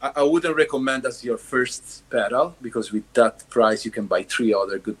wouldn't recommend as your first pedal because with that price you can buy 3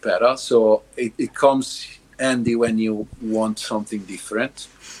 other good pedals. So it comes handy when you want something different.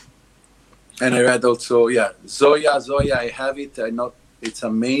 And I read also, Zoya, I have it. I know it's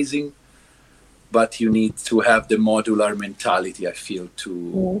amazing, but you need to have the modular mentality, I feel,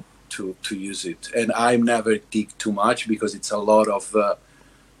 to use it. And I never dig too much because it's a lot of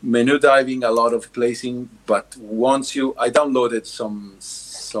menu diving, a lot of placing, but I downloaded some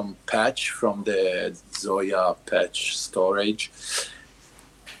patch from the Zoya patch storage,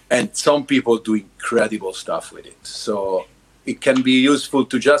 and some people do incredible stuff with it. So it can be useful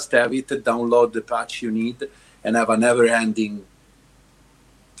to just have it, download the patch you need, and have a never-ending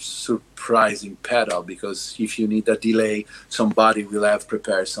surprising pedal, because if you need a delay, somebody will have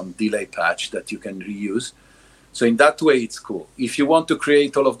prepared some delay patch that you can reuse. So in that way, it's cool. If you want to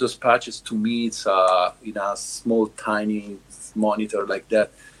create all of those patches, to me, it's in a small, tiny monitor like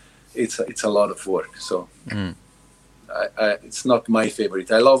that, it's a lot of work. So it's not my favorite.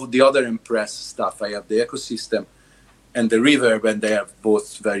 I love the other Impress stuff. I have the Ecosystem and the Reverb, and they have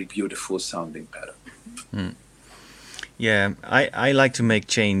both very beautiful sounding pedals. Yeah, I like to make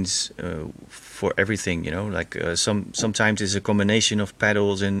chains for everything, like sometimes it's a combination of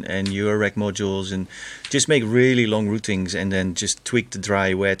pedals and Eurorack modules, and just make really long routings and then just tweak the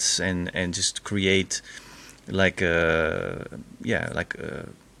dry wets and just create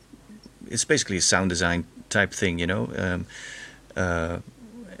it's basically a sound design type thing, and the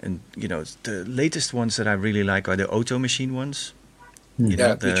latest ones that I really like are the Auto Machine ones.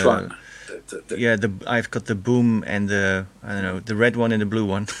 Which one? I've got the Boom and the red one and the blue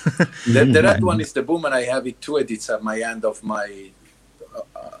one. the red one is the Boom, and I have it too. It's at my end of my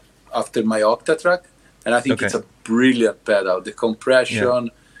after my Octatrack, and I think it's a brilliant pedal. The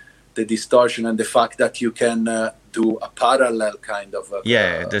compression, the distortion, and the fact that you can do a parallel kind of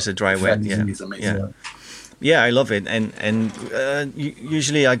there's a dry wet. Is amazing. Yeah, I love it, and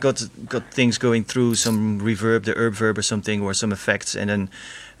usually I got things going through some reverb, the Urbverb or something, or some effects, and then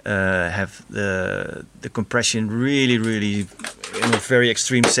have the compression really, really in a very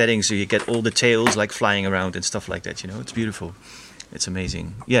extreme setting, so you get all the tails like flying around and stuff like that. It's beautiful. It's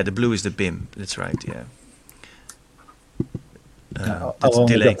amazing. Yeah, the blue is the BIM. That's right. Yeah. I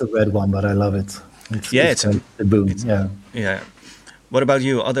only got the red one, but I love it. It's the Boom. Yeah. What about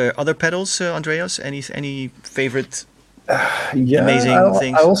you? Other pedals, Andreas? Any favorite amazing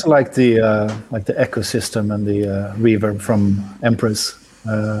things? I also like the Ecosystem and the Reverb from Empress.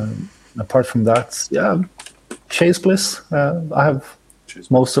 Apart from that, Chase Bliss. I have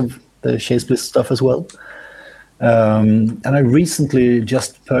most of the Chase Bliss stuff as well. And I recently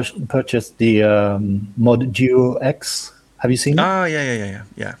just purchased the Mod Duo X. Have you seen it? Oh, yeah.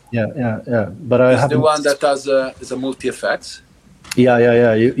 But I haven't. The one that has a multi effects.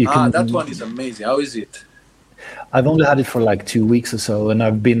 Yeah. You can, that one is amazing. How is it? I've only had it for like 2 weeks or so, and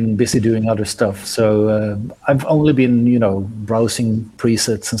I've been busy doing other stuff. So I've only been, browsing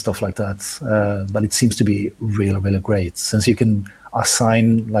presets and stuff like that. But it seems to be really, really great, since you can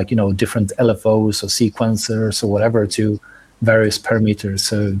assign different LFOs or sequencers or whatever to various parameters.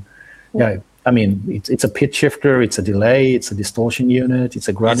 So it's a pitch shifter, it's a delay, it's a distortion unit, it's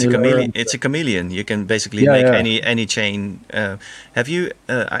a granular. It's a chameleon. You can basically make any chain. Have you?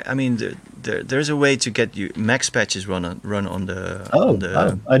 There's a way to get you max patches run on the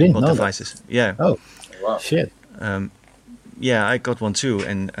I didn't know devices. That. Yeah. Oh, wow. Shit. I got one too,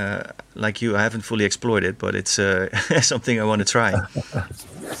 and like you, I haven't fully explored it, but it's something I want to try.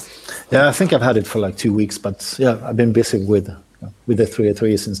 Yeah, I think I've had it for like 2 weeks, but I've been busy with the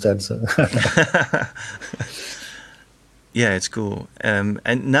 303s instead. So. Yeah, it's cool. And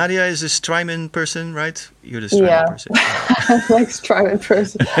Nadia is a Strymon person, right? You're the Strymon person. I'm like Strymon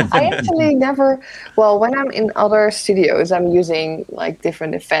person. I actually never. Well, when I'm in other studios, I'm using like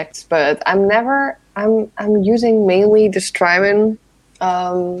different effects, but I'm using mainly the Strymon.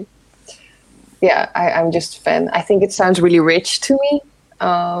 I'm just a fan. I think it sounds really rich to me,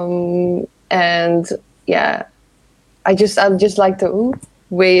 and I just like the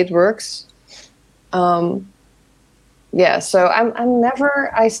way it works. yeah, so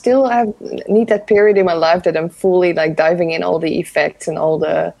I still need that period in my life that I'm fully like diving in all the effects and all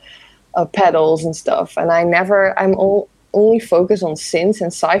the pedals and stuff, and only focused on synths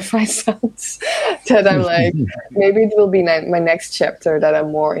and sci-fi sounds. That I'm like, maybe it will be my next chapter that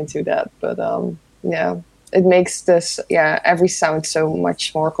I'm more into that. But yeah, it makes every sound so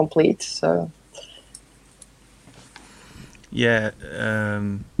much more complete. So yeah,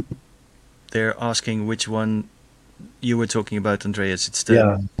 they're asking which one you were talking about, Andreas. It's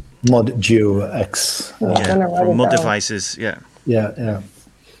the Mod Geo X. from Mod Devices. Yeah.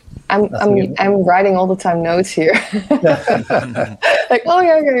 I'm writing all the time notes here. Like, oh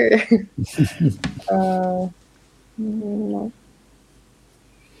yeah, okay.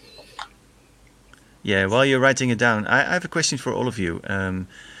 Yeah, while you're writing it down, I have a question for all of you,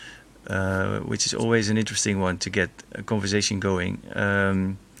 which is always an interesting one to get a conversation going.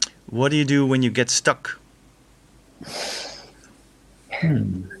 What do you do when you get stuck?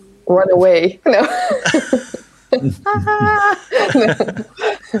 Run away. No.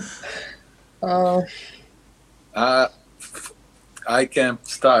 I can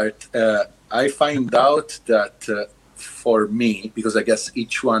start. I find out that for me, because I guess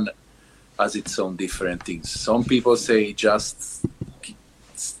each one has its own different things. Some people say just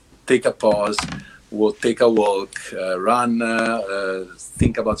take a pause, we'll take a walk, run,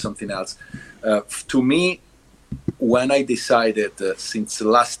 think about something else. To me, when I decided since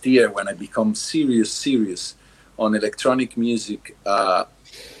last year, when I become serious on electronic music,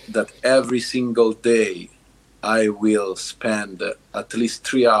 that every single day I will spend at least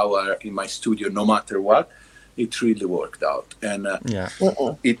 3 hours in my studio, no matter what, it really worked out. And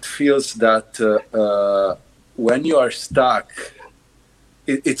it feels that when you are stuck,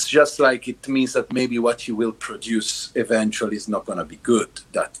 it's just like it means that maybe what you will produce eventually is not going to be good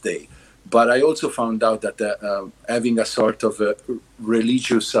that day. But I also found out that having a sort of a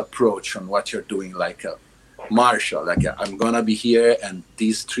religious approach on what you're doing, like Marshall, like I'm going to be here and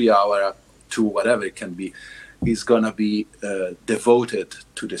these 3 hours to whatever it can be, is going to be devoted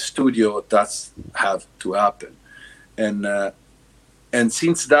to the studio. That's have to happen. And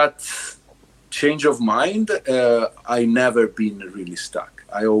since that change of mind, I never been really stuck.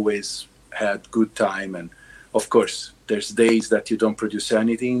 I always had good time. And of course, there's days that you don't produce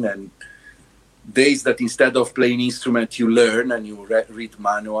anything, and days that instead of playing instrument, you learn and you read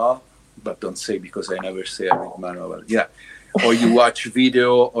manual, but don't say, because I never say I read manual. Yeah. Or you watch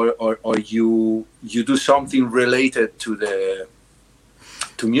video, or you do something related to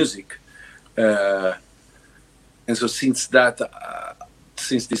music. And so since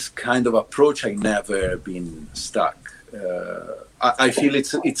this kind of approach, I never been stuck. I feel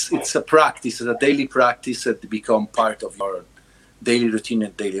it's a practice, it's a daily practice that become part of your daily routine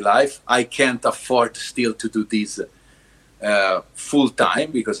and daily life. I can't afford still to do this full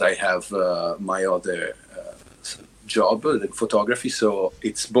time, because I have my other job, the photography. So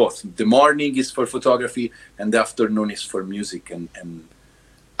it's both. The morning is for photography and the afternoon is for music. And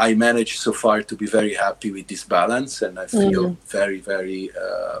I managed so far to be very happy with this balance. And I feel very, very,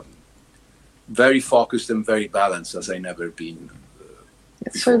 very focused and very balanced, as I never been.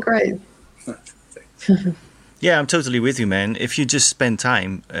 It's so great. Yeah, I'm totally with you, man. If you just spend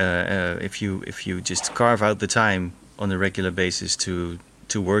time, if you just carve out the time on a regular basis to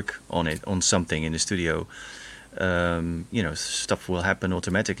work on something in the studio, stuff will happen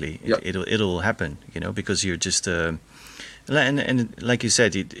automatically. Yep. It'll happen, because you're just and like you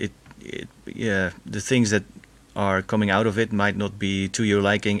said, the things that are coming out of it might not be to your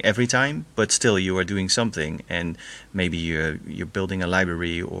liking every time, but still you are doing something, and maybe you're building a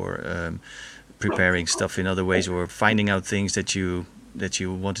library, or preparing stuff in other ways, or finding out things that you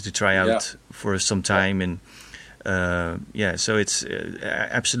wanted to try out for some time. And so it's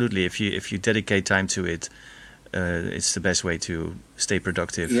absolutely, if you dedicate time to it, it's the best way to stay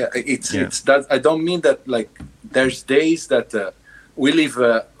productive. It's that. I don't mean that like there's days that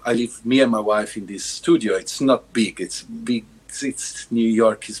I live, me and my wife, in this studio. It's not big. It's big. It's New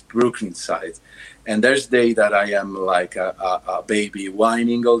York. It's Brooklyn side. And there's day that I am like a baby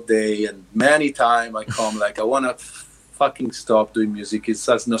whining all day. And many times I come like, I want to fucking stop doing music. It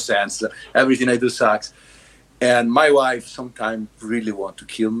has no sense. Everything I do sucks. And my wife sometimes really want to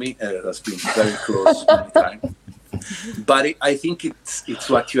kill me. That's been very close many times. But I think it's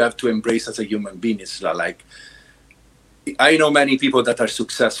what you have to embrace as a human being. It's like, I know many people that are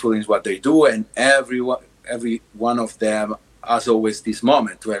successful in what they do, and every one of them has always this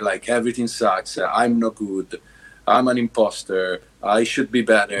moment where like everything sucks. I'm no good. I'm an imposter. I should be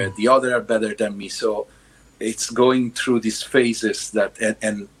better. The other are better than me. So it's going through these phases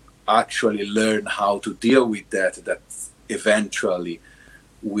and actually learn how to deal with that eventually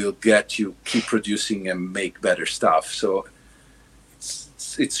will get you keep producing and make better stuff. So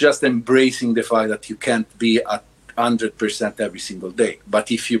it's just embracing the fact that you can't be at 100% every single day.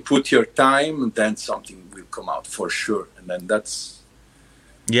 But if you put your time, then something will come out for sure. And then that's...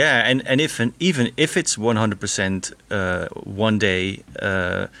 Yeah, and even if it's 100% one day,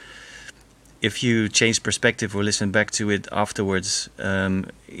 if you change perspective or listen back to it afterwards,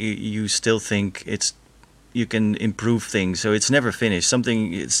 you still think you can improve things. So it's never finished.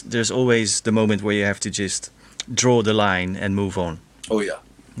 There's always the moment where you have to just draw the line and move on. Oh yeah.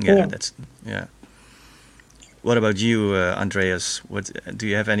 Yeah. What about you, Andreas? What do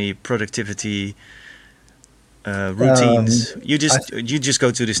you have any productivity routines? You just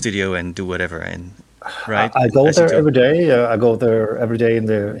go to the studio and do whatever, and right? I go there every day. I go there every day in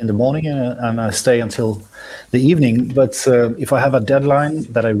the morning, and I stay until the evening. But if I have a deadline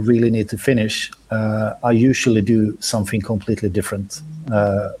that I really need to finish, I usually do something completely different,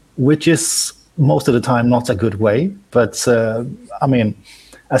 which is most of the time not a good way. But I mean,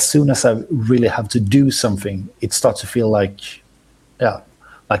 as soon as I really have to do something, it starts to feel like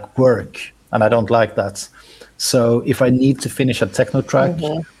work, and I don't like that. So if I need to finish a techno track,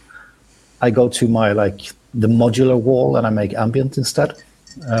 I go to my the modular wall and I make ambient instead,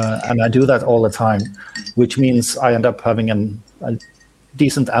 and I do that all the time, which means I end up having a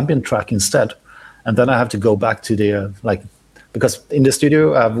decent ambient track instead, and then I have to go back to the because in the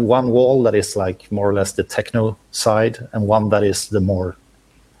studio I have one wall that is more or less the techno side, and one that is the more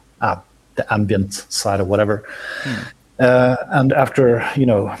the ambient side or whatever. And after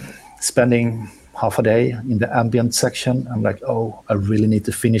spending half a day in the ambient section, I'm like, oh, I really need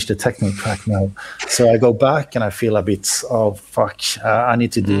to finish the techno track now. So I go back and I feel a bit, oh fuck, I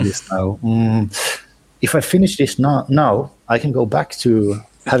need to do this now. If I finish this now, I can go back to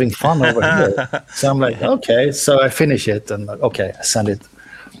having fun over here. So I'm like, okay, so I finish it and okay, I send it.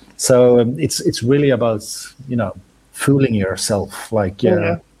 So it's really about fooling yourself,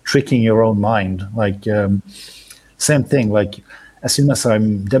 tricking your own mind. Same thing, as soon as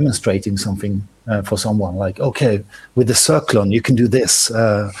I'm demonstrating something for someone, okay, with the Cirklon you can do this,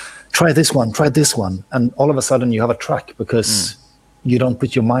 try this one, and all of a sudden you have a track because you don't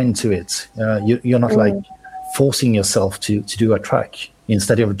put your mind to it. You're not forcing yourself to do a track,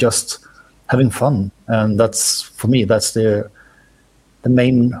 instead of just having fun. And that's, for me, that's the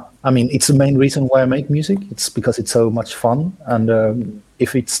main, it's the main reason why I make music. It's because it's so much fun, and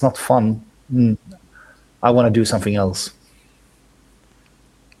if it's not fun, I want to do something else.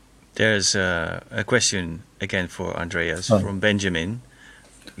 There's a question again for Andreas from Benjamin.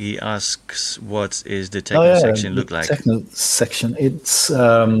 He asks, what is the techno section look like? Techno section, it's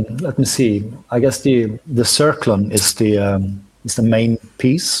let me see. I guess the Cirklon is the main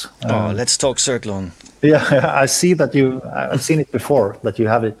piece. Let's talk Cirklon. Yeah, I see that I've seen it before, that you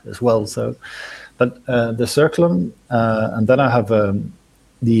have it as well. So, but the Cirklon, and then I have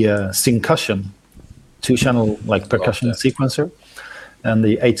the Syncussion, 2-channel percussion sequencer, and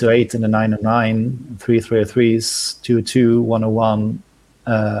the 808 and the 909, 3303s, 202, 101,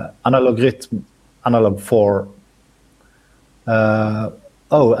 analog rhythm, analog 4. And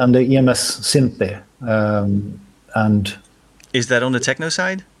the EMS synth, and is that on the techno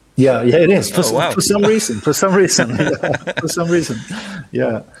side? Yeah, it is. For some reason.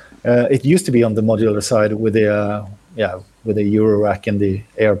 Yeah. It used to be on the modular side with the Eurorack and the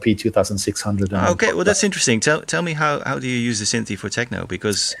ARP 2600. Okay, well that's interesting. Tell me how do you use the synth for techno?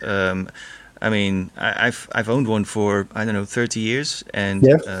 Because I've owned one for 30 years, and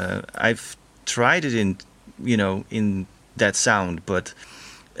I've tried it in that sound, but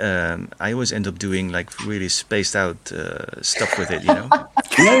I always end up doing really spaced out stuff with it,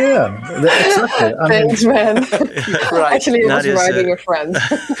 Yeah, exactly. Thanks, man. Right. Actually, it was writing a friend.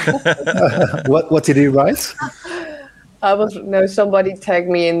 What did he write? Somebody tagged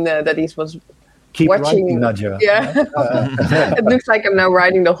me in that he was Keep watching. writing, Nadia. Yeah. It looks like I'm now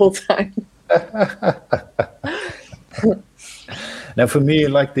writing the whole time. Now, for me,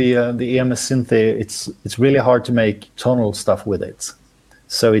 the EMS synth, it's really hard to make tonal stuff with it.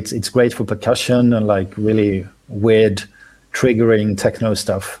 So it's great for percussion and really weird, triggering techno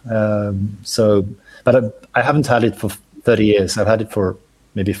stuff. But I haven't had it for 30 years. I've had it for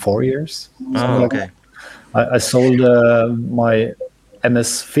maybe 4 years. Oh, okay. I sold my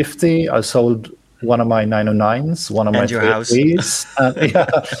MS-50. I sold one of my 909s, one of my 3s,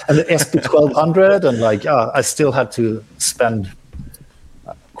 and the SP1200, and I still had to spend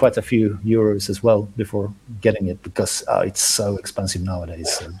quite a few euros as well before getting it, because it's so expensive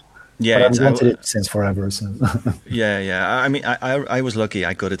nowadays. So Yeah, but I've wanted it since forever. So. yeah. I mean, I was lucky.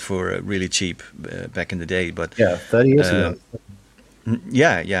 I got it for really cheap back in the day. But yeah, 30 years ago.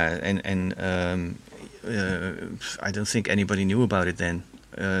 Yeah, and I don't think anybody knew about it then.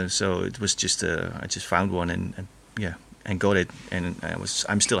 So it was just I just found one and got it, and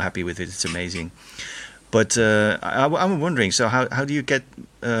I'm still happy with it. It's amazing. But I'm wondering, so how do you get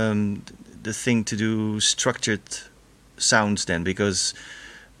the thing to do structured sounds then? Because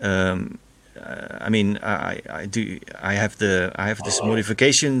I mean, I have this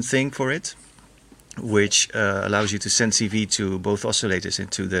modification thing for it, which allows you to send CV to both oscillators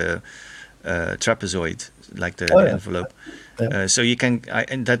into the trapezoid, like the envelope. Yeah. So you can,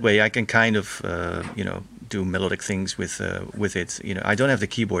 and that way I can kind of, do melodic things with it. I don't have the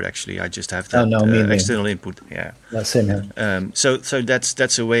keyboard actually. I just have the external input. Yeah, that's in here. So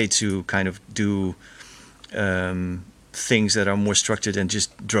that's a way to kind of do things that are more structured than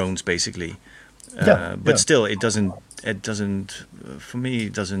just drones, basically. But still, it doesn't. For me,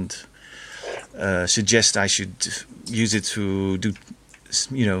 it doesn't suggest I should use it to do,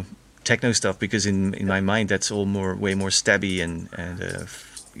 techno stuff, because in my mind that's all way more stabby and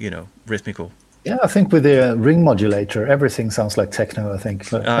rhythmical. Yeah, I think with the ring modulator, everything sounds like techno. I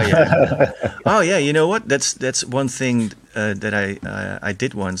think. Oh yeah. Oh yeah. You know what? That's one thing that I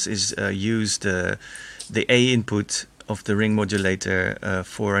did once is use the A input of the ring modulator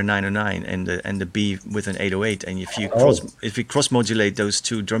for a 909 and the B with an 808, and if you cross modulate those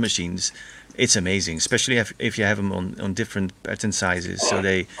two drum machines, it's amazing. Especially if you have them on different pattern sizes, so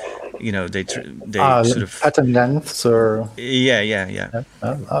they sort of pattern lengths or yeah.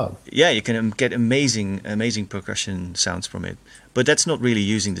 Yeah, you can get amazing percussion sounds from it. But that's not really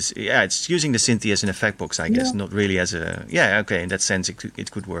using this. Yeah, it's using the Synthi as an effect box, I guess. Not really as a okay. In that sense,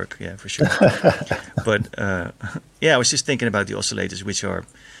 it could work. Yeah, for sure. But I was just thinking about the oscillators, which are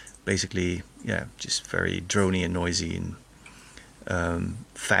basically just very drony and noisy and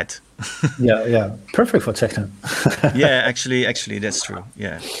fat. yeah, perfect for techno. Yeah, actually, that's true.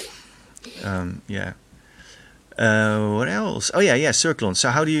 Yeah. What else? Oh yeah, Cirklon. So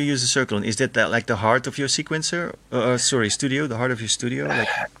how do you use the Cirklon? Is that like the heart of your sequencer? Studio. The heart of your studio. Like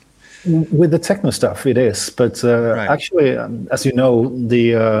with the techno stuff, it is. But actually, as you know,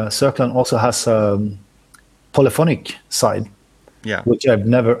 the Cirklon also has a polyphonic side. Yeah. Which I've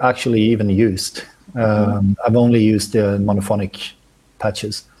never actually even used. I've only used the monophonic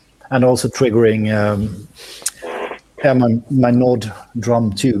patches, and also triggering my Nord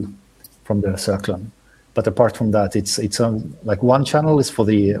drum too from the Cirklon. But apart from that, it's like one channel is for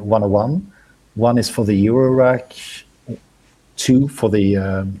the 101, one is for the Eurorack, two for the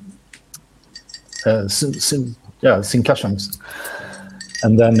syncussions,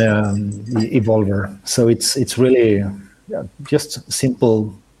 and then the Evolver. So it's really just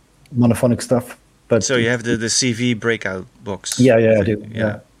simple monophonic stuff. But so you have the CV breakout box. Yeah, I do.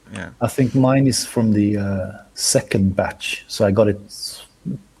 Yeah. I think mine is from the second batch. So I got it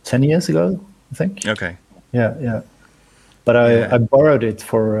 10 years ago, I think. Okay. Yeah. But I borrowed it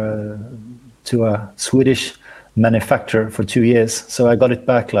to a Swedish manufacturer for 2 years. So I got it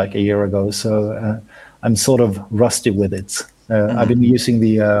back like a year ago. So I'm sort of rusty with it. I've been using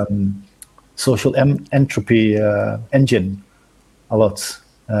the Social Entropy engine a lot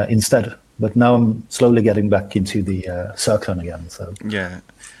instead. But now I'm slowly getting back into the Cirklon again. So yeah,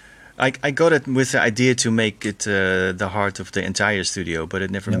 I got it with the idea to make it the heart of the entire studio, but it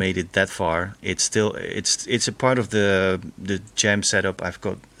never made it that far. It's still it's a part of the jam setup I've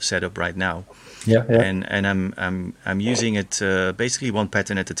got set up right now. Yeah. And I'm using it basically one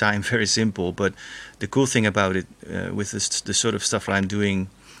pattern at a time, very simple. But the cool thing about it with the sort of stuff I'm doing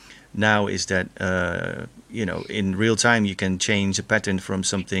now is that in real time you can change a pattern from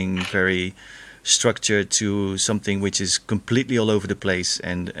something very structured to something which is completely all over the place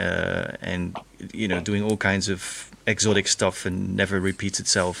and doing all kinds of exotic stuff and never repeats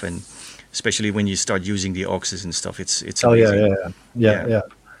itself, and especially when you start using the auxes and stuff, it's amazing. Yeah.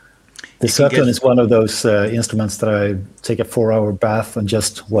 The Cirklon is one of those instruments that I take a 4-hour bath and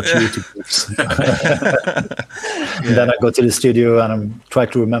just watch YouTube clips. And then I go to the studio and I'm trying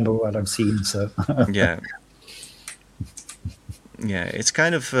to remember what I've seen. So yeah, it's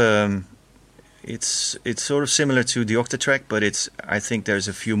kind of it's sort of similar to the Octatrack, but I think there's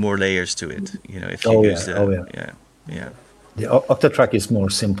a few more layers to it. If you use the The Octatrack is more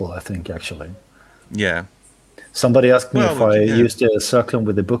simple, I think, actually. Yeah. Somebody asked me if I use the Cirklon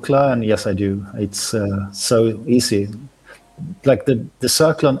with the Buchla, and yes, I do. It's so easy. Like the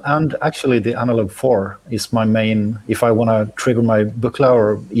Cirklon and actually the Analog 4 is my main. If I want to trigger my Buchla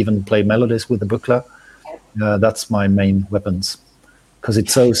or even play melodies with the Buchla, that's my main weapons. because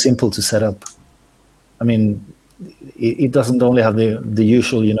it's so simple to set up. I mean, it doesn't only have the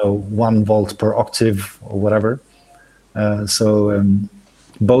usual, 1 volt per octave or whatever. So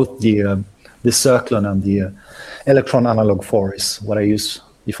both the Cirklon and the Electron Analog 4 is what I use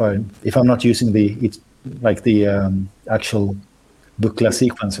if I'm not using the actual Buchla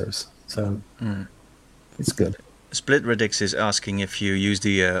sequencers. So it's good. Split Radix is asking if you use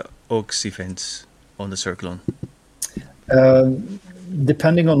the aux events on the Cirklon.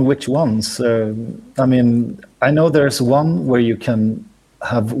 Depending on which ones. I mean, I know there's one where you can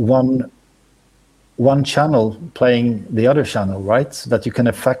have one channel playing the other channel, right? So that you can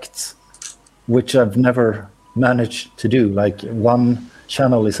affect, which I've never managed to do. Like one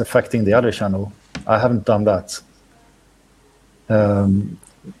channel is affecting the other channel. I haven't done that. Do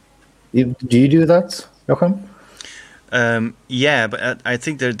you do that, Jochen? Yeah, but I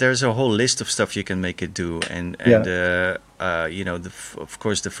think there's a whole list of stuff you can make it do, and of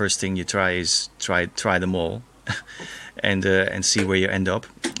course the first thing you try is try them all, and see where you end up.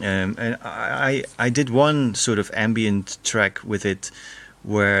 And I did one sort of ambient track with it,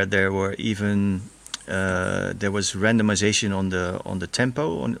 where there were even there was randomization on the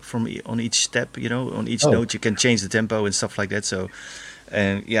tempo on each step. On each note you can change the tempo and stuff like that. So.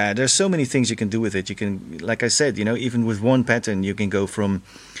 And there's so many things you can do with it. You can, like I said, even with one pattern, you can go from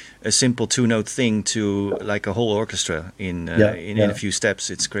a simple 2-note thing to like a whole orchestra in a few steps.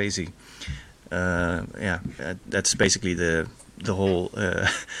 It's crazy. That's basically the whole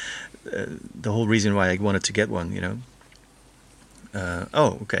reason why I wanted to get one.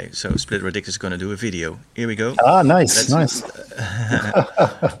 Okay. So Split Radix is going to do a video. Here we go. Ah, nice. Do nice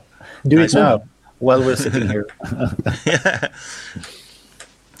it now one. While we're sitting here.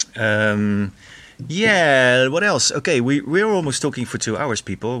 What else? Okay, we're almost talking for 2 hours,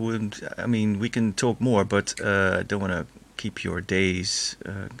 people. We can talk more, but don't want to keep your days.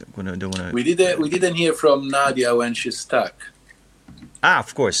 We didn't hear from Nadia when she's stuck.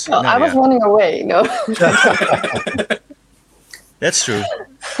 Of course. Well, I was running away. No. That's true.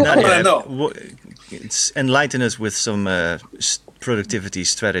 Nadia, enlighten us with some productivity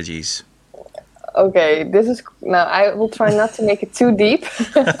strategies. Okay, now I will try not to make it too deep,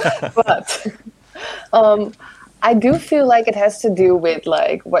 but I do feel like it has to do with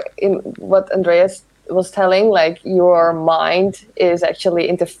like what Andreas was telling, like your mind is actually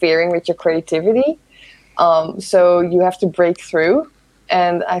interfering with your creativity. So you have to break through,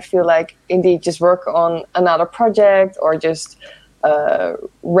 and I feel like indeed just work on another project or just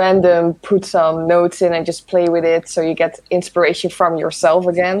random put some notes in and just play with it, so you get inspiration from yourself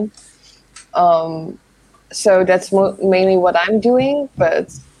again. So that's mainly what I'm doing,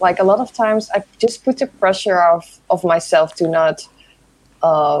 but like a lot of times I just put the pressure of myself to not,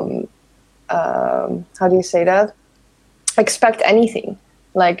 how do you say that? Expect anything.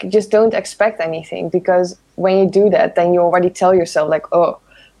 Like just don't expect anything, because when you do that, then you already tell yourself like, oh,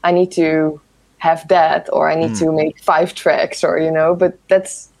 I need to have that, or I need to make 5 tracks, or, but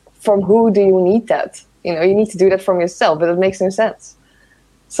that's from who do you need that? You need to do that from yourself, but it makes no sense.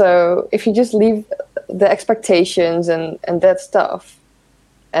 So if you just leave the expectations and that stuff,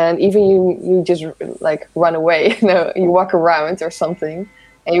 and even you just like run away, you walk around or something,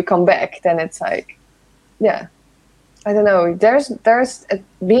 and you come back, then it's like, I don't know. There's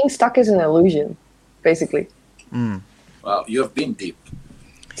being stuck is an illusion, basically. Wow, you have been deep.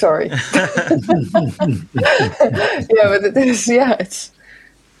 Sorry. But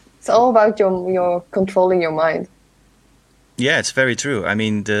it's all about your controlling your mind. Yeah, it's very true. I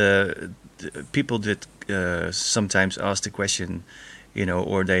mean, the people that sometimes ask the question,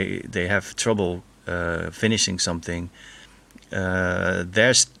 or they have trouble finishing something.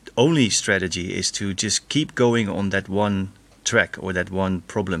 Their only strategy is to just keep going on that one track or that one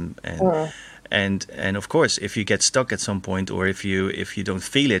problem, and of course, if you get stuck at some point, or if you don't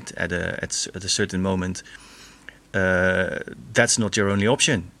feel it at a certain moment, that's not your only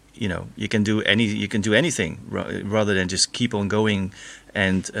option. You can do anything rather than just keep on going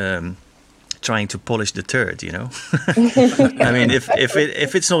and trying to polish the turd. I mean,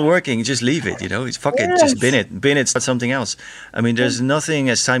 if it's not working, just leave it. Fuck it, just bin it, start something else. I mean, there's nothing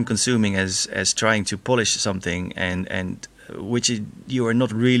as time consuming as trying to polish something and which you are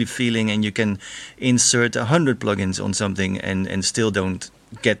not really feeling, and you can insert 100 plugins on something and still don't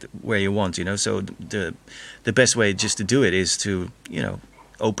get where you want. So the best way just to do it is to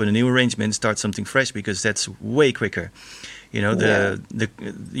open a new arrangement, start something fresh, because that's way quicker.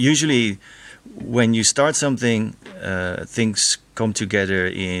 Usually when you start something, things come together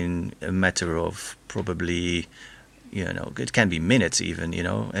in a matter of probably, it can be minutes even,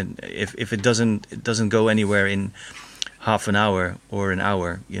 and if it doesn't go anywhere in half an hour or an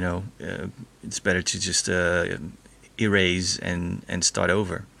hour, it's better to just erase and start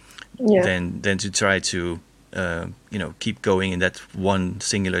over than to try to keep going in that one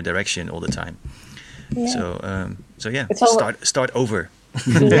singular direction all the time. Start over.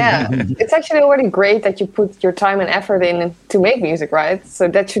 Yeah, it's actually already great that you put your time and effort in to make music, right? So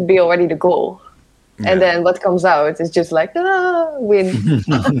that should be already the goal. And then what comes out is just like, win.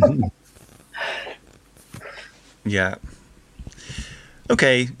 Yeah.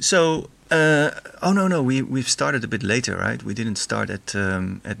 Okay, so we've started a bit later, right? We didn't start at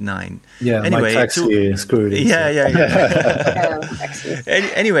 9. Yeah, anyway, my taxi screwed it. Yeah.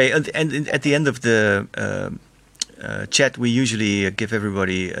 Anyway, and at the end of the chat, we usually give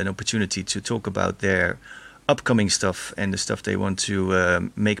everybody an opportunity to talk about their upcoming stuff and the stuff they want to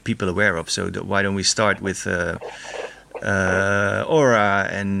make people aware of. So why don't we start with Aura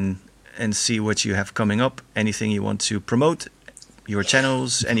and see what you have coming up? Anything you want to promote? Your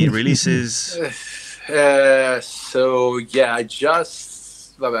channels? Any releases? I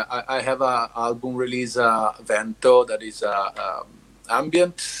have an album release, Vento, that is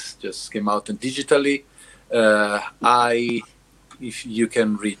ambient. Just came out digitally. If you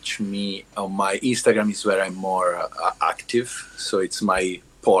can reach me on my Instagram, is where I'm more active. So it's my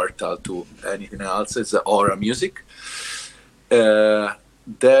portal to anything else. It's Aura Music.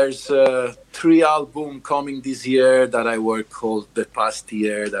 There's 3 albums coming this year that I worked on the past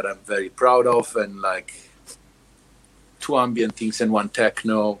year that I'm very proud of, and like 2 ambient things and 1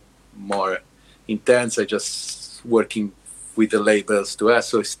 techno, more intense. I just working with the labels too.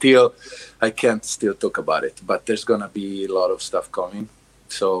 So still, I can't still talk about it, but there's gonna be a lot of stuff coming.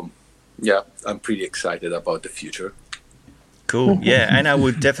 So yeah, I'm pretty excited about the future. Cool. Yeah, and I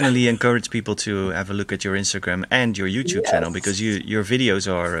would definitely encourage people to have a look at your Instagram and your YouTube channel, because your videos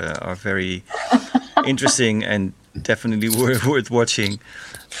are very interesting and definitely worth watching.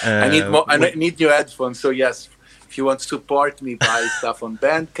 I need new headphones. So yes, if you want to support me, buy stuff on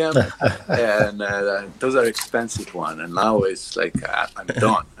Bandcamp, and those are expensive ones. And now it's like I'm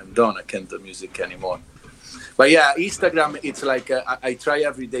done. I can't do music anymore. But yeah, Instagram, it's like I try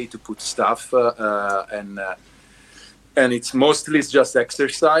every day to put stuff and it's mostly just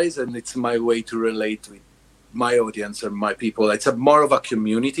exercise, and it's my way to relate with my audience and my people. It's more of a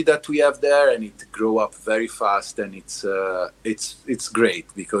community that we have there, and it grow up very fast, and it's great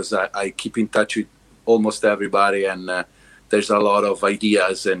because I keep in touch with almost everybody, and there's a lot of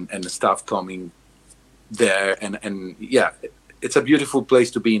ideas and stuff coming there, and yeah, it's a beautiful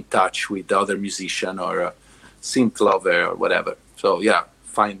place to be in touch with other musician or a synth lover or whatever. So yeah,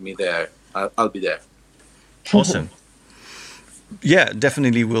 find me there. I'll be there. Awesome. Yeah,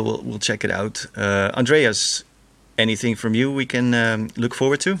 definitely we'll check it out. Andreas, anything from you we can look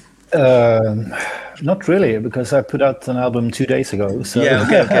forward to? Not really, because I put out an album 2 days ago. So. Yeah,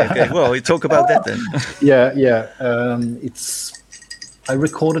 okay. Well, we talk about that then. Yeah. I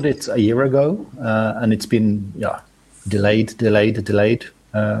recorded it a year ago, and it's been delayed.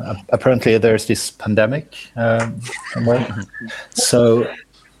 Apparently, there's this pandemic somewhere. So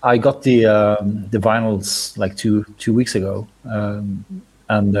I got the vinyls like two weeks ago,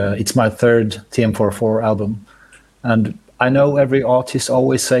 and it's my 3rd TM44 album. And I know every artist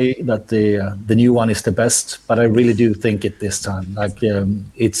always say that the new one is the best, but I really do think it this time. Like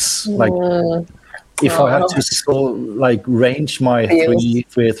it's like if I had to range my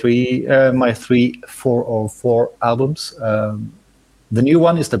my 3, 4, or 4 albums, the new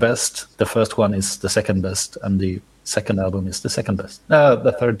one is the best. The first one is the second best, and the second album is the second best.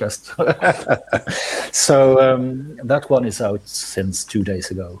 The third best. So that one is out since 2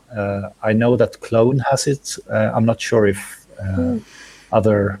 days ago. I know that Clone has it. I'm not sure if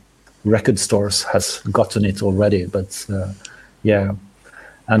other record stores has gotten it already, but yeah.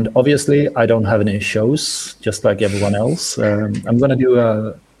 And obviously, I don't have any shows, just like everyone else. I'm going to do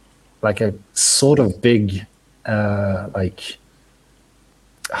a sort of big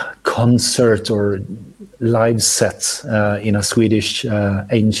concert or live set in a Swedish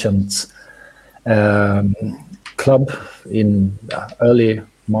ancient club in early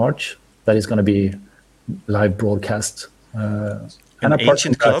March. That is going to be live broadcast. An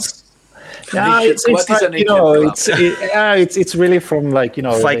ancient club? Yeah, it's really from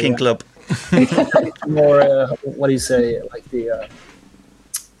Viking club. More what do you say?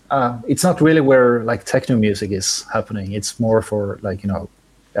 It's not really where techno music is happening. It's more for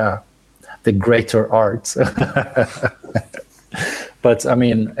the greater arts. But I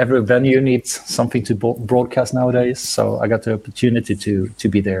mean, every venue needs something to broadcast nowadays. So I got the opportunity to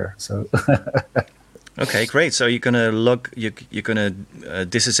be there. So Okay, great. So you're gonna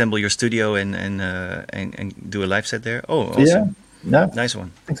disassemble your studio and do a live set there. Oh, awesome. Yeah, no, Nice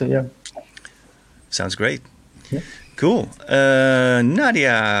one. I think so. Yeah. Sounds great. Yeah. Cool.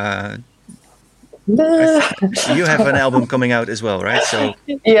 Nadia, you have an album coming out as well, right? So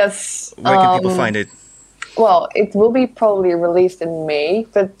Yes. where can people find it? Well, it will be probably released in May,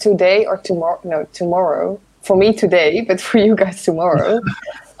 but today or tomorrow, no, tomorrow. For me today, but for you guys tomorrow.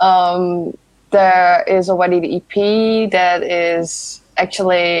 There is already the EP that is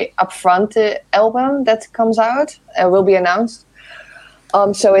actually upfront the album that comes out, will be announced.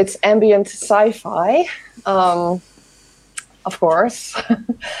 So it's ambient sci-fi, of course.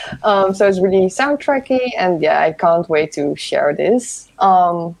 So it's really soundtracky, and yeah, I can't wait to share this.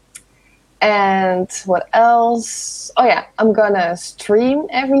 And what else? Oh yeah, I'm gonna stream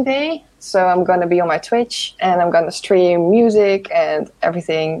every day. So I'm gonna be on my Twitch, and I'm gonna stream music and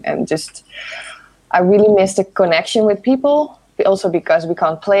everything, and just I really miss the connection with people. Also because we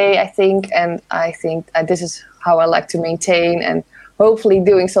can't play, I think, and I think this is how I like to maintain and hopefully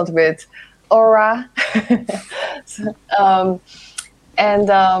doing something with Aura.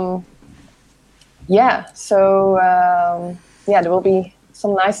 Yeah, there will be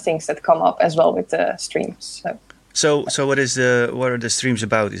some nice things that come up as well with the streams. So what are the streams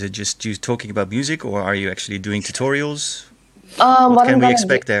about? Is it just you talking about music, or are you actually doing tutorials? What can we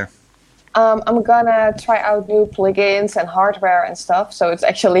expect there? I'm gonna try out new plugins and hardware and stuff. So it's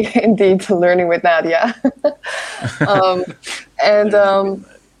actually indeed learning with Nadia.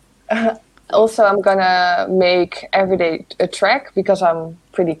 Also, I'm gonna make every day a track because I'm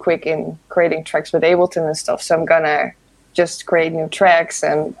pretty quick in creating tracks with Ableton and stuff. So I'm gonna just create new tracks,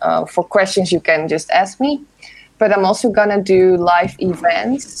 and for questions you can just ask me. But I'm also gonna do live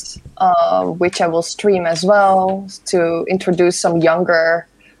events, which I will stream as well to introduce some younger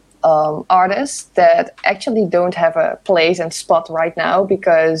artists that actually don't have a place and spot right now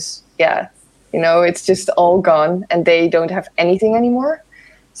because, it's just all gone and they don't have anything anymore.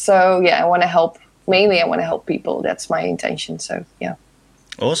 So, I want to help. Mainly, I want to help people. That's my intention. So, yeah.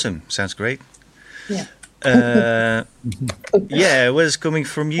 Awesome. Sounds great. Yeah. It was coming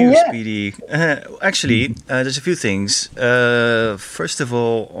from you, Speedy. Actually, there's a few things. First of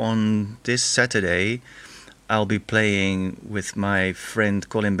all, on this Saturday, I'll be playing with my friend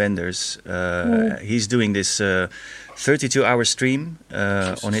Colin Benders. He's doing this 32-hour stream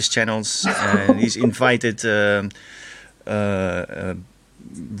on his channels, and he's invited a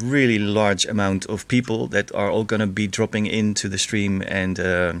really large amount of people that are all going to be dropping into the stream and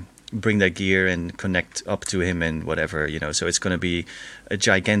bring their gear and connect up to him and whatever, So it's going to be a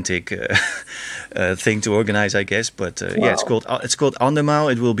gigantic thing to organize, I guess. But wow. It's called Andermaal.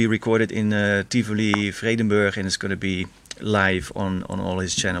 It will be recorded in Tivoli, Vredenburg, and it's going to be live on all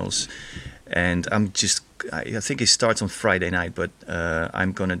his channels. And I think it starts on Friday night, but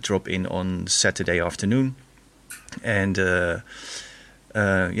I'm going to drop in on Saturday afternoon and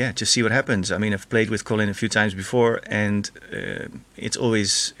just see what happens. I mean, I've played with Colin a few times before, and it's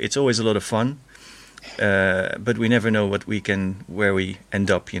always a lot of fun. But we never know where we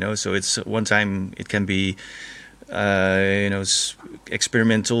end up, So it's one time it can be,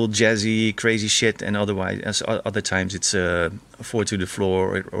 experimental, jazzy, crazy shit, and other times it's 4 to the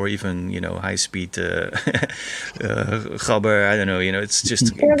floor or even high speed gabber. I don't know. It's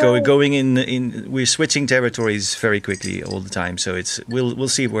just going in. We're switching territories very quickly all the time. So we'll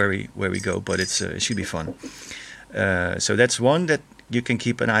see where we go, but it should be fun. So that's one that you can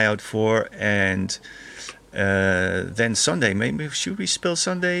keep an eye out for, and then Sunday, maybe should we spill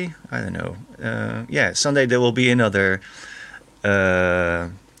Sunday? I don't know. Sunday there will be another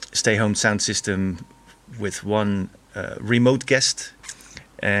Stay Home sound system with one remote guest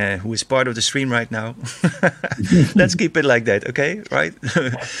who is part of the stream right now. Let's keep it like that, okay? Right?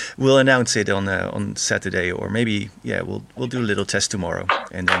 We'll announce it on Saturday, or maybe we'll do a little test tomorrow,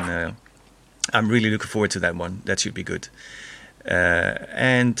 and then I'm really looking forward to that one. That should be good.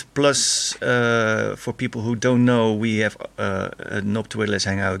 And plus, for people who don't know, we have a Knob Twiddlers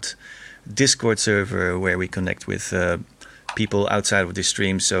Hangout Discord server where we connect with people outside of the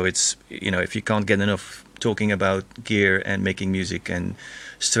stream. So it's, if you can't get enough talking about gear and making music and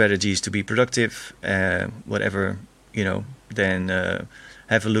strategies to be productive, whatever, then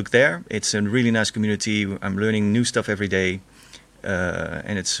have a look there. It's a really nice community. I'm learning new stuff every day,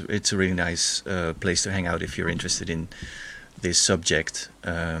 and it's a really nice place to hang out if you're interested in this subject.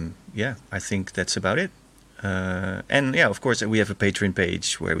 I think that's about it. And of course, we have a Patreon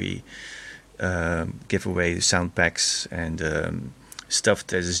page where we give away sound packs and stuff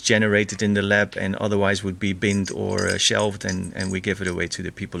that is generated in the lab and otherwise would be binned or shelved, and we give it away to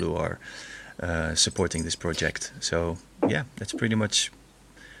the people who are